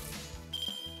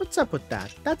 What's up with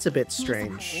that? That's a bit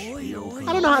strange.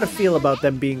 I don't know how to feel about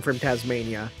them being from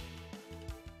Tasmania.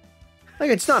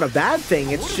 Like, it's not a bad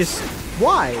thing, it's just...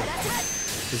 Why?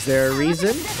 Is there a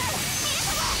reason?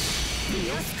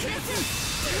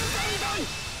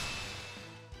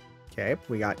 Okay,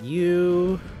 we got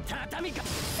you.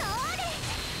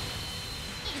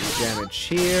 Damage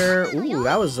here. Ooh,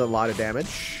 that was a lot of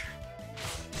damage.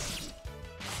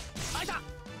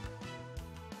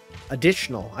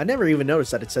 Additional. I never even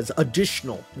noticed that it says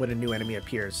additional when a new enemy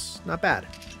appears. Not bad.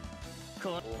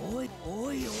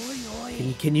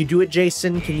 Can you do it,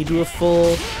 Jason? Can you do a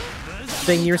full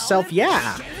thing yourself?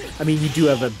 Yeah. I mean, you do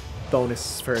have a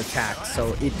bonus for attack,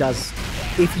 so it does.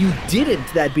 If you didn't,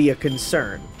 that'd be a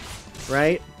concern,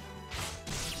 right?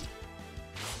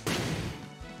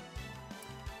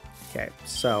 Okay,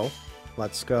 so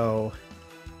let's go.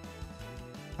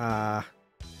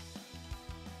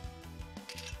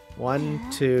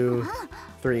 1, 2,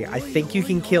 3. I think you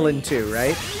can kill in 2,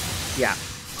 right? Yeah.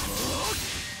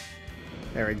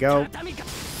 There we go.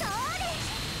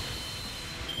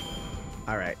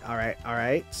 Alright, alright,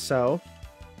 alright. So.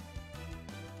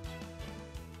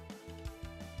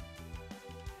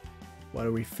 What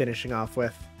are we finishing off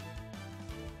with?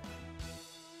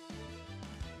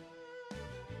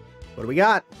 What do we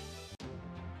got?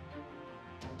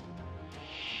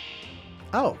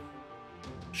 Oh.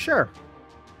 Sure.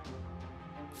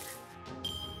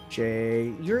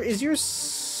 J. Is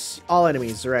yours all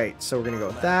enemies, right? So we're gonna go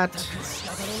with that. Let's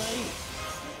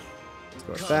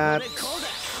go with that.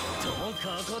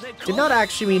 Did not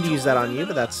actually mean to use that on you,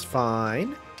 but that's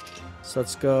fine. So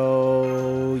let's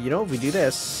go. You know, if we do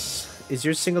this, is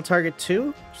your single target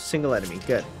 2? Single enemy.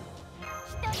 Good.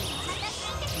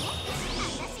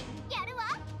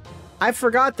 I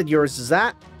forgot that yours is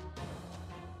that.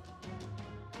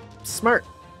 Smart.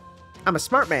 I'm a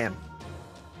smart man.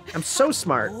 I'm so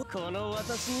smart.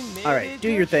 Alright, do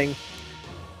your thing.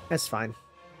 That's fine.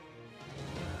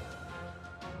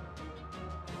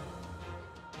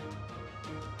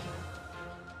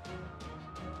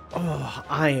 Oh,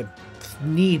 I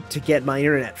need to get my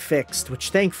internet fixed, which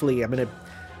thankfully I'm going to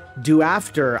do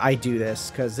after I do this,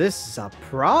 because this is a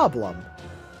problem.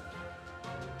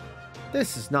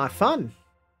 This is not fun.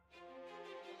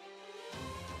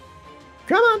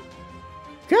 Come on.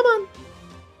 Come on.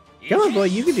 Come on, boy,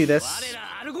 you can do this.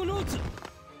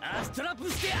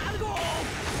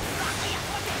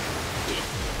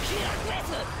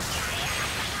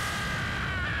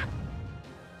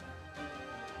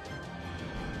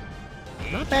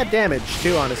 Not bad damage,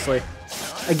 too, honestly.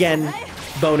 Again,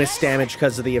 bonus damage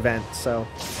because of the event, so...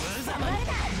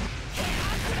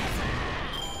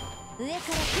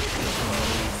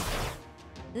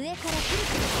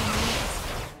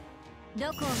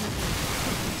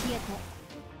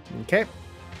 Okay.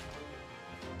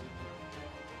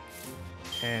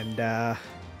 And,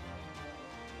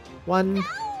 1,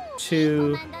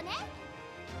 2...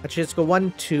 Actually, let's go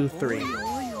 1, 2, 3.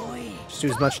 Just do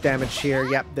as much damage here.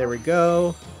 Yep, there we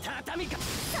go.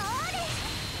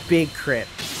 Big crit.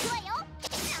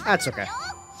 That's okay.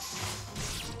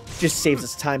 Just saves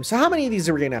us time. So how many of these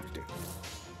are we going to have to do?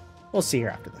 We'll see here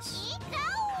after this.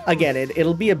 Again,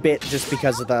 it'll be a bit just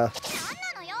because of the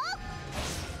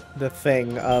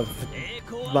thing of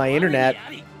my internet.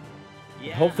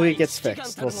 Hopefully it gets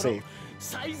fixed. We'll see.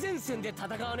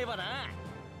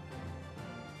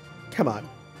 Come on.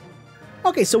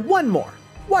 Okay, so one more.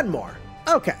 One more.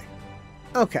 Okay.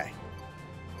 Okay.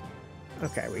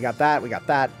 Okay, we got that. We got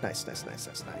that. Nice, nice, nice,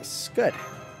 nice, nice. Good.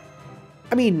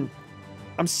 I mean,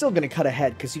 I'm still going to cut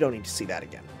ahead because you don't need to see that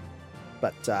again.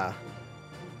 But, I'll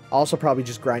also probably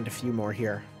just grind a few more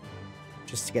here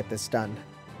just to get this done.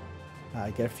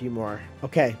 Get a few more.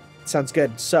 Okay, sounds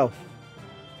good. So,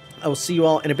 I will see you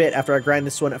all in a bit after I grind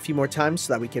this one a few more times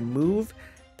so that we can move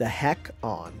the heck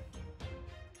on.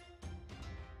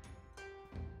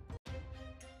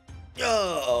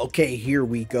 Oh, okay, here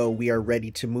we go. We are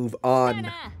ready to move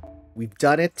on. We've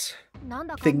done it.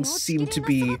 Things seem to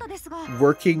be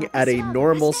working at a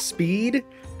normal speed.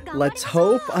 Let's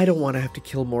hope. I don't want to have to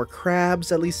kill more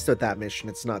crabs. At least at that mission,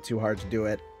 it's not too hard to do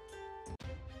it.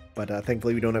 But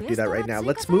thankfully, we don't have to do that right now.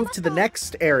 Let's move to the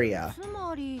next area.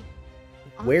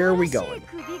 Where are we going?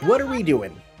 What are we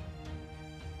doing?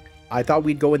 I thought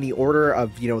we'd go in the order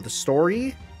of, you know, the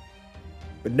story.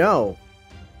 But no.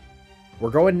 We're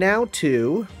going now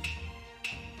to...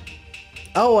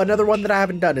 Oh, another one that I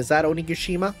haven't done. Is that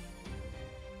Onigashima?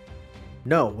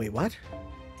 No, wait, what?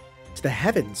 To the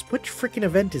heavens. Which freaking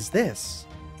event is this?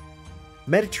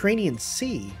 Mediterranean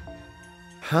Sea.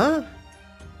 Huh?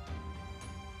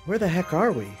 Where the heck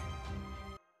are we?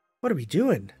 What are we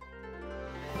doing?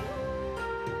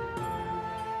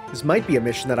 This might be a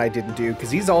mission that I didn't do, because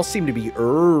these all seem to be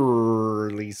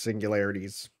early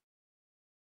singularities.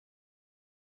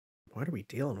 What are we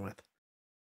dealing with?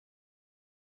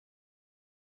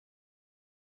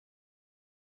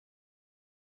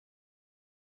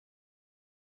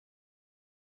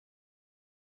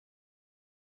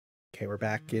 Okay, we're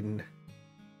back in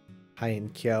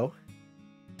Kyo.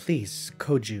 Please,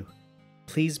 Koju,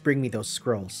 please bring me those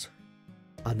scrolls.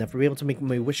 I'll never be able to make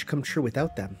my wish come true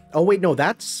without them. Oh, wait, no,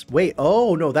 that's... Wait,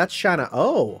 oh, no, that's Shana.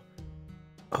 Oh.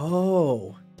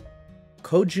 Oh.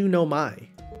 Koju no Mai.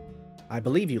 I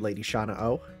believe you, Lady Shana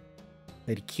O.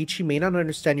 Lady Kichi may not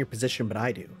understand your position, but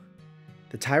I do.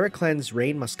 The Taira clan's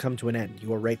reign must come to an end.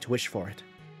 You are right to wish for it.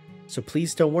 So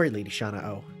please don't worry, Lady Shana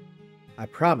O. I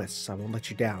promise I won't let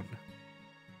you down.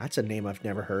 That's a name I've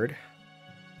never heard.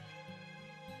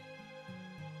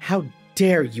 How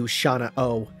dare you, Shana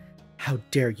O! How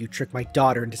dare you trick my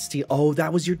daughter into Oh,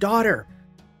 that was your daughter!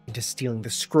 Into stealing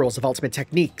the scrolls of ultimate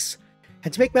techniques.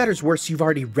 And to make matters worse, you've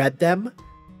already read them?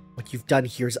 What you've done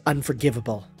here is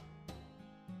unforgivable.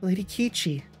 Lady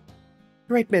Kichi.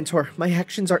 You're right, Mentor. My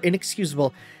actions are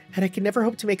inexcusable, and I can never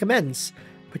hope to make amends.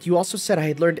 But you also said I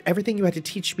had learned everything you had to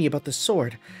teach me about the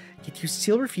sword, yet you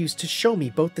still refused to show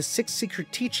me both the 6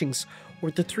 secret teachings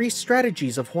or the 3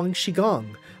 strategies of Huang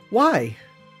Shigong. Why?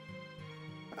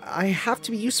 I have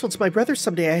to be useful to my brother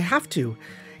someday, I have to,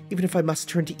 even if I must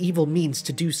turn to evil means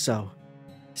to do so.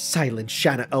 Silence,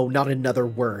 Shana O, not another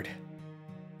word.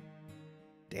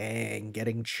 Dang,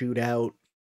 getting chewed out.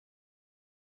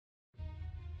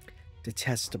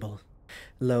 Detestable,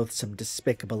 loathsome,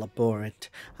 despicable, abhorrent.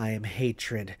 I am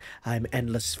hatred. I am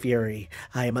endless fury.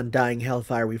 I am undying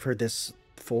hellfire. We've heard this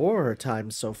 4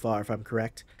 times so far, if I'm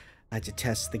correct. I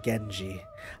detest the Genji.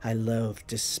 I loathe,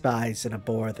 despise, and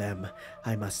abhor them.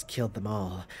 I must kill them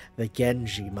all. The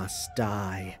Genji must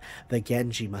die. The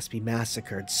Genji must be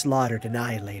massacred, slaughtered,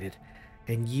 annihilated.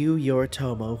 And you,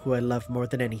 Yoritomo, who I love more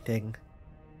than anything.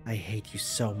 I hate you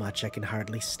so much I can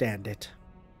hardly stand it.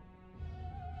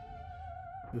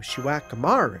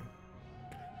 Ushiwakamaru.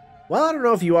 Well, I don't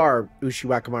know if you are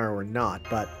Ushiwakamaru or not,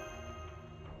 but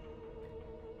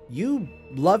you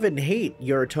love and hate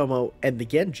Yoritomo and the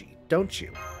Genji, don't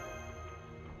you?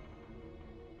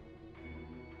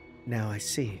 Now I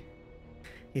see.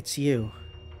 It's you.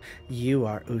 You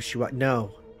are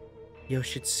No,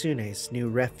 Yoshitsune's new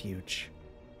refuge.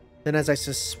 Then, as I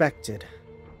suspected,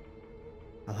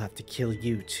 I'll have to kill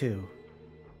you too.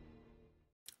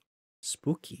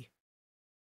 Spooky.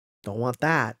 Don't want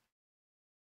that.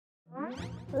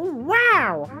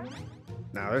 Wow!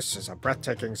 Now this is a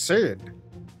breathtaking scene.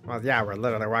 Well, yeah, we're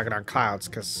literally walking on clouds,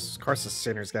 because of course this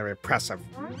scenery is going to be impressive.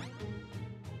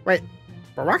 Wait,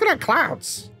 we're walking on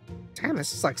clouds? Damn,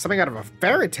 this is like something out of a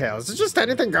fairy tale. Is it just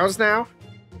anything goes now?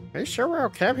 Are you sure we're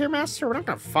okay up here, Master? We're not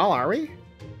going to fall, are we?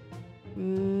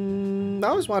 I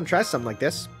always want to try something like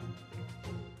this.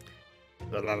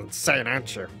 You're a little insane,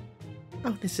 aren't you?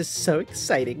 Oh, this is so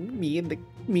exciting. Me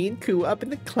and Ku up in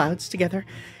the clouds together.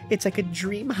 It's like a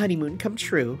dream honeymoon come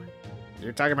true.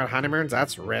 You're talking about honeymoons?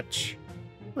 That's rich.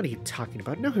 What are you talking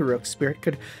about? No heroic spirit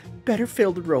could better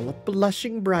fill the role of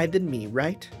blushing bride than me,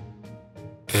 right?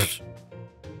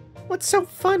 What's so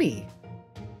funny?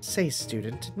 Say,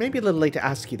 student, it may be a little late to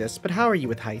ask you this, but how are you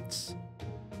with heights?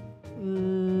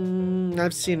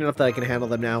 I've seen enough that I can handle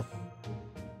them now.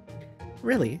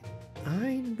 Really?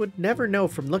 I would never know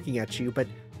from looking at you, but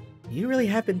you really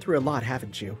have been through a lot,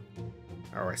 haven't you?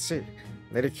 Oh, I see.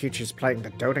 Lady Kichi's playing the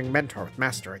doting mentor with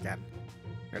Master again.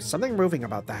 There's something moving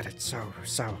about that. It's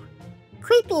so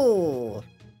creepy.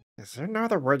 Is there no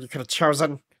other word you could have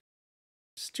chosen?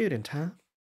 Student, huh?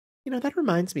 You know, that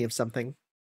reminds me of something.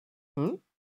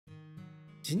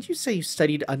 Didn't you say you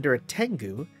studied under a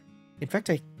Tengu? In fact,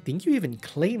 I think you even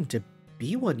claimed to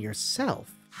be one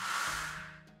yourself.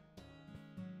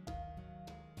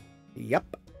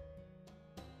 Yup.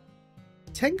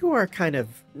 Tengu are kind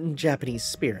of Japanese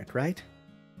spirit, right?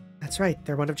 That's right,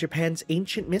 they're one of Japan's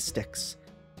ancient mystics.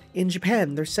 In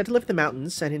Japan, they're said to live in the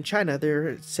mountains, and in China,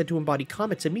 they're said to embody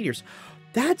comets and meteors.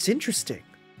 That's interesting.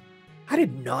 I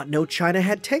did not know China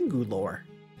had Tengu lore.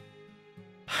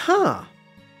 Huh.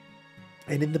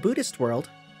 And in the Buddhist world,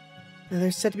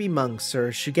 they're said to be monks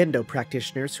or Shugendo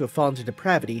practitioners who have fallen to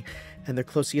depravity, and they're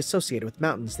closely associated with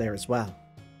mountains there as well.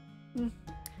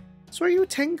 So are you a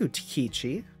Tengu,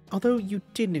 Kichi? Although you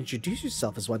didn't introduce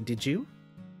yourself as one, did you?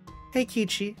 Hey,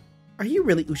 Kichi, are you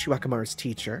really Ushiwakamaru's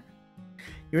teacher?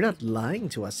 You're not lying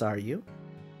to us, are you?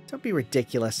 Don't be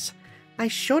ridiculous. I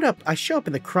show up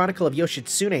in the Chronicle of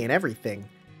Yoshitsune and everything.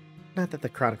 Not that the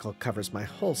Chronicle covers my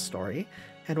whole story.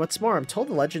 And what's more, I'm told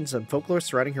the legends and folklore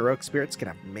surrounding heroic spirits can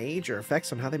have major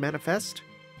effects on how they manifest.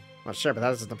 Well, sure, but that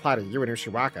doesn't apply to you and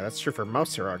Ushiwaka. That's true for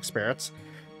most heroic spirits.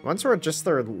 Ones who are just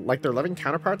their living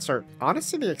counterparts are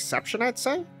honestly the exception, I'd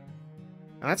say. And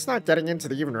that's not getting into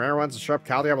the even rare ones that show up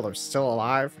Caldia while they're still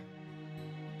alive.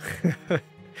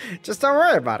 Just don't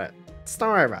worry about it. Just don't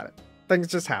worry about it. Things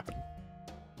just happen.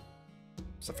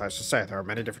 Suffice to say, there are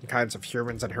many different kinds of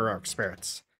humans and heroic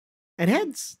spirits. And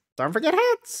heads! Don't forget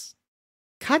heads!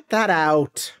 Cut that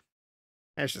out!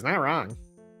 Hey, she's not wrong.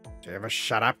 Do you ever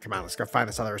shut up? Come on, let's go find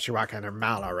this other Ushiwaka and her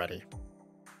mal already.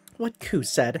 What Ku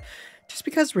said. Just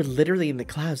because we're literally in the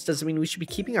clouds doesn't mean we should be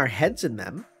keeping our heads in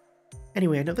them.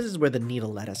 Anyway, I know this is where the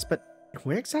needle led us, but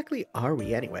where exactly are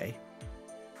we anyway?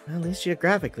 Well, at least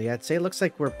geographically, I'd say it looks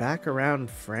like we're back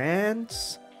around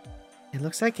France. It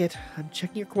looks like it. I'm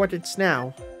checking your coordinates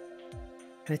now.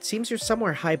 And it seems you're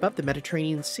somewhere high above the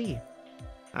Mediterranean Sea.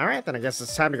 Alright, then I guess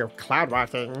it's time to go cloud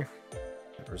walking.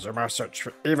 And resume our search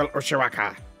for evil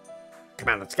Ushiwaka. Come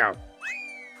on, let's go.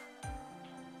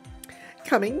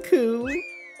 Coming, Ku.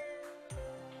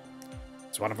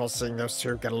 It's wonderful seeing those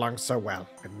two get along so well.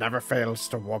 It never fails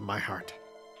to warm my heart.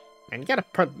 And you gotta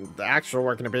put the actual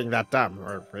work into being that dumb,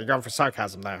 or are you going for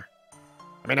sarcasm there?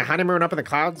 I mean, a honeymoon up in the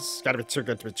clouds? Gotta be too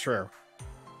good to be true.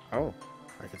 Oh,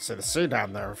 I can see the sea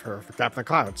down there for a gap in the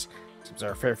clouds. Seems there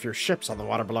are a fair few ships on the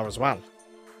water below as well.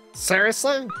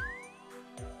 Seriously?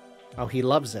 Oh, he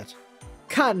loves it.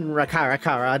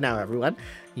 Kanrakarakara now, everyone.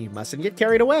 You mustn't get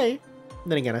carried away.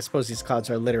 Then again, I suppose these clouds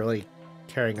are literally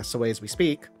carrying us away as we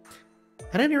speak.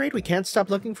 At any rate, we can't stop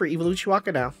looking for evil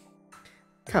Uchiwaka now.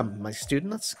 Come, my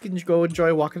student, let's go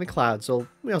enjoy walking the clouds.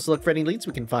 We also look for any leads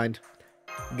we can find.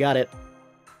 Got it.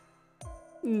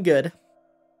 Good.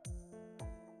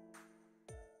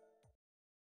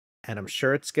 And I'm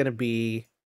sure it's gonna be,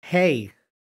 hey,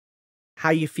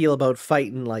 how you feel about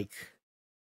fighting, like,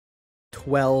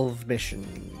 12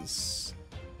 missions?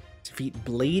 Defeat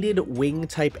bladed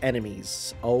wing-type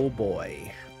enemies. Oh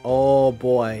boy. Oh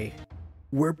boy.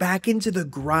 We're back into the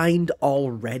grind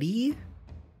already?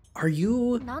 Are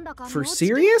you for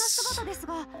serious?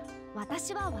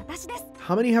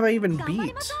 How many have I even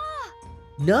beat?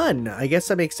 None! I guess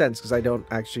that makes sense, because I don't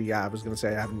actually, yeah, I was gonna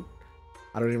say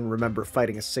I don't even remember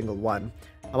fighting a single one.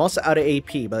 I'm also out of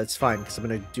AP, but it's fine, because I'm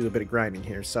gonna do a bit of grinding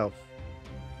here, so.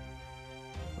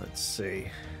 Let's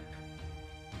see.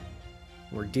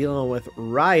 We're dealing with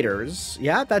riders.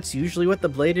 Yeah, that's usually what the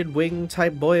bladed wing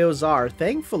type boyos are.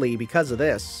 Thankfully, because of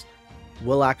this,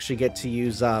 we'll actually get to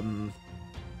use,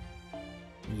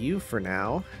 you for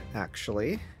now,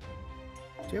 actually.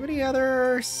 Do you have any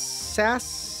other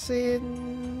assassins?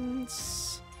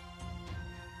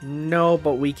 No,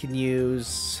 but we can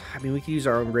use... I mean, we can use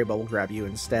our own Grey Bubble Grab you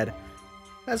instead.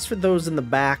 As for those in the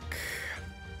back...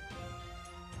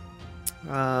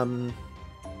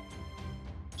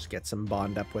 just get some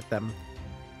bond up with them.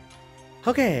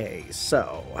 Okay,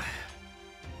 so...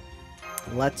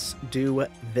 let's do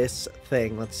this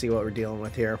thing. Let's see what we're dealing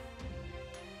with here.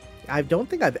 I don't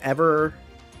think I've ever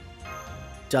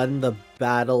done the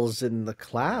battles in the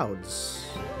clouds.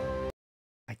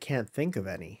 I can't think of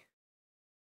any.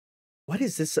 What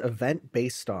is this event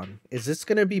based on? Is this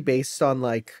going to be based on,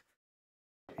 like...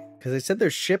 because they said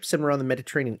there's ships and we're on the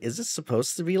Mediterranean. Is this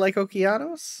supposed to be like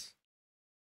Okeanos?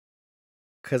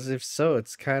 Because if so,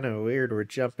 it's kind of weird we're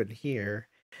jumping here.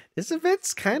 This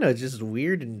event's kind of just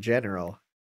weird in general.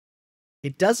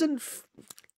 It doesn't...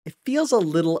 it feels a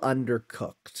little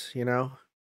undercooked, you know?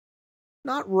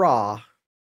 Not raw.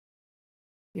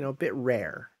 You know, a bit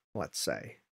rare, let's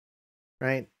say.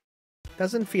 Right?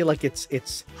 Doesn't feel like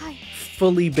it's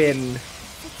fully been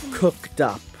cooked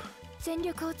up.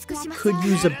 Could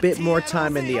use a bit more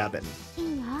time in the oven.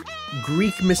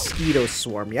 Greek mosquito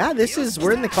swarm. Yeah,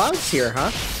 we're in the clouds here, huh?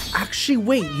 Actually,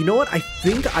 wait, you know what? I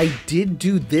think I did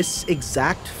do this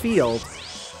exact field.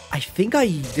 I think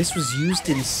this was used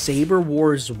in Saber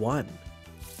Wars 1.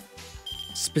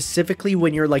 Specifically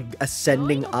when you're, like,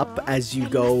 ascending up as you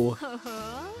go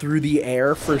through the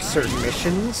air for certain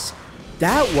missions.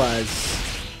 That was,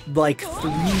 like,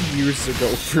 3 years ago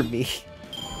for me.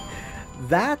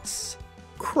 That's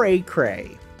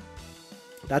cray-cray.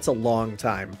 That's a long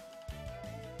time.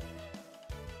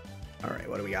 Alright,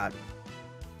 what do we got?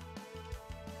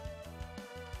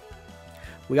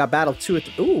 We got Battle 2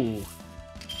 ooh!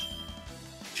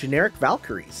 Generic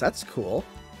Valkyries, that's cool.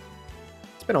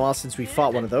 It's been a while since we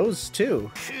fought one of those,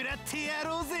 too.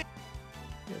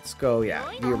 Let's go,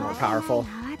 yeah, you're more powerful.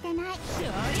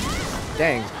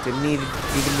 Dang, didn't even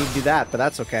need to do that, but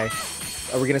that's okay.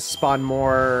 Are we gonna spawn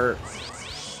more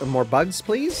Some more bugs,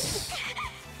 please.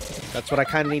 That's what I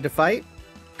kind of need to fight.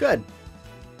 Good.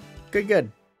 Good,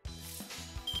 good.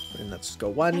 And let's go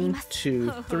 1,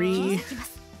 2, 3.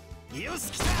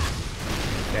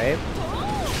 Okay.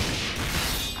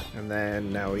 And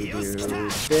then now we do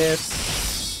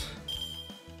this.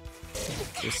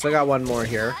 We still got one more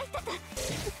here.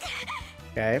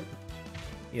 Okay.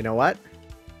 You know what?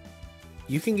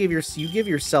 You can give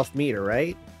yourself meter,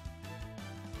 right?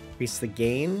 Increase the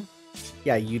gain.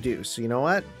 Yeah, you do. So you know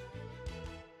what?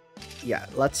 Yeah,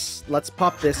 let's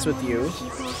pop this with you.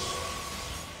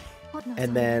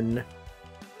 And then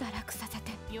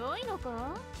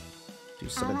do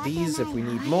some of these if we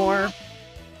need more.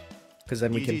 Because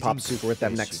then we can pop super with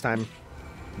them next time.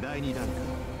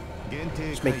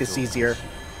 Just make this easier.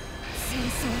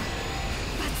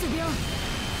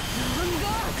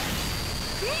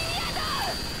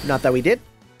 Not that we did.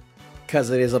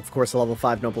 Because it is, of course, a level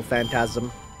 5 Noble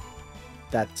Phantasm.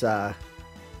 That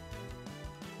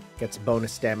gets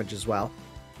bonus damage as well.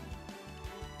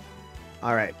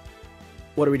 Alright.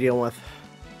 What are we dealing with?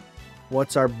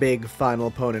 What's our big final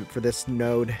opponent for this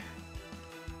node?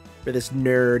 For this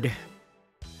nerd?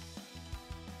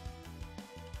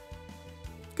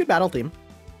 Good battle theme.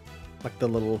 Like the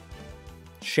little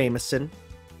Jameson.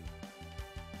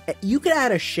 You could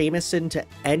add a Jameson to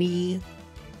any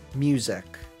music.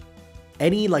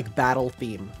 Any, like, battle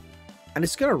theme. And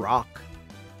it's gonna rock.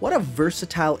 What a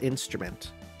versatile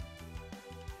instrument.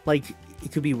 Like,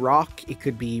 it could be rock, it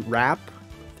could be rap.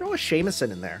 Throw a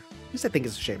Jameson in there. At least I think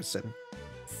it's a Jameson.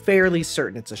 Fairly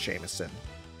certain it's a Jameson.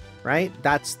 Right?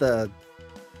 That's the...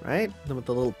 Right? With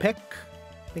the little pick?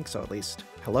 I think so, at least.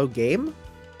 Hello, game?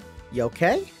 You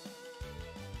okay?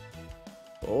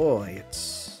 Boy,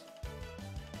 it's...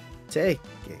 taking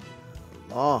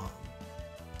a long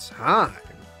time.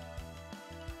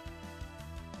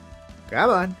 Come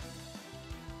on.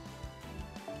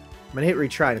 I'm gonna hit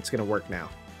retry and it's gonna work now.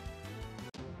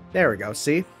 There we go,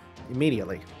 see?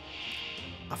 Immediately.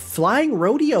 A flying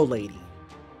rodeo lady.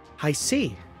 I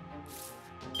see.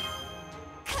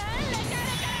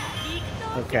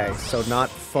 Okay, so not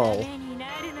full.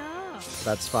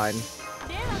 That's fine.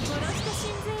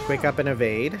 Quick up and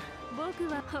evade.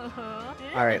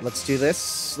 Alright, let's do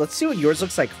this. Let's see what yours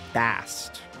looks like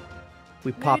fast.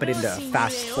 We pop it into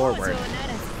fast forward.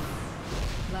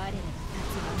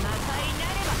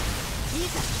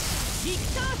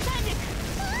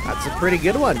 That's a pretty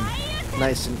good one.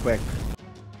 Nice and quick.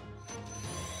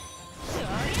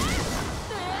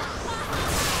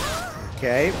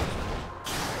 Okay.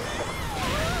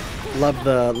 Love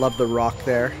the rock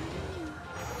there.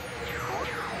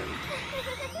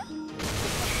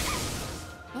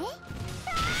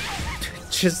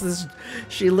 Just this,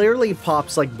 she literally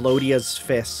pops like Blodia's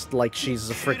fist like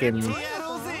she's a freaking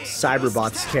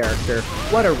Cyberbots character.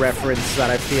 What a reference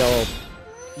that I feel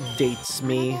dates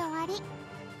me.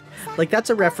 Like, that's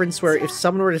a reference where if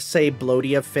someone were to say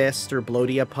Blodia Fist or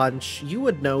Blodia Punch, you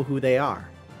would know who they are.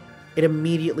 It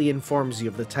immediately informs you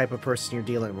of the type of person you're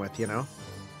dealing with, you know?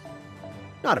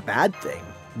 Not a bad thing.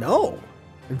 No.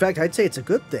 In fact, I'd say it's a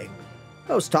good thing.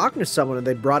 I was talking to someone and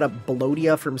they brought up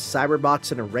Blodia from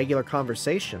Cyberbots in a regular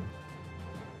conversation.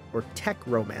 Or Tech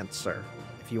Romancer,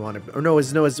 if you want to... Or no,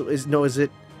 is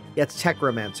it... Yeah, it's Tech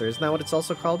Romancer. Isn't that what it's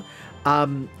also called?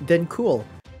 Then cool.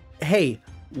 Hey,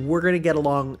 we're gonna get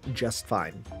along just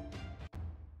fine.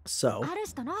 So,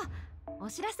 let's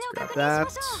grab that.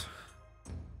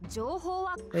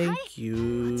 Thank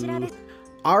you.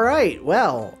 Alright,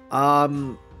 well,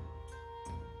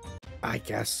 I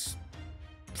guess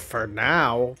for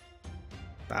now,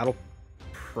 that'll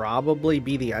probably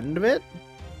be the end of it.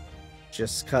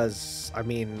 Just because, I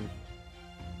mean,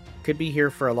 could be here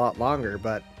for a lot longer,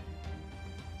 but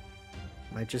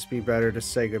might just be better to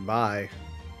say goodbye.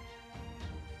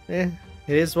 It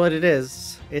is what it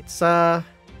is. It's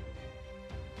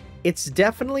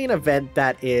definitely an event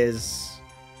that is,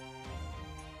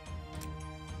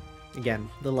 again,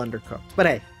 a little undercooked. But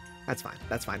hey, that's fine.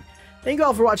 That's fine. Thank you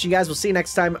all for watching, guys. We'll see you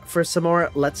next time for some more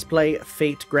Let's Play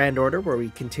Fate Grand Order, where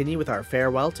we continue with our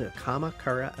farewell to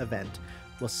Kamakura event.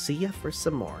 We'll see you for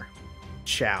some more.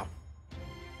 Ciao.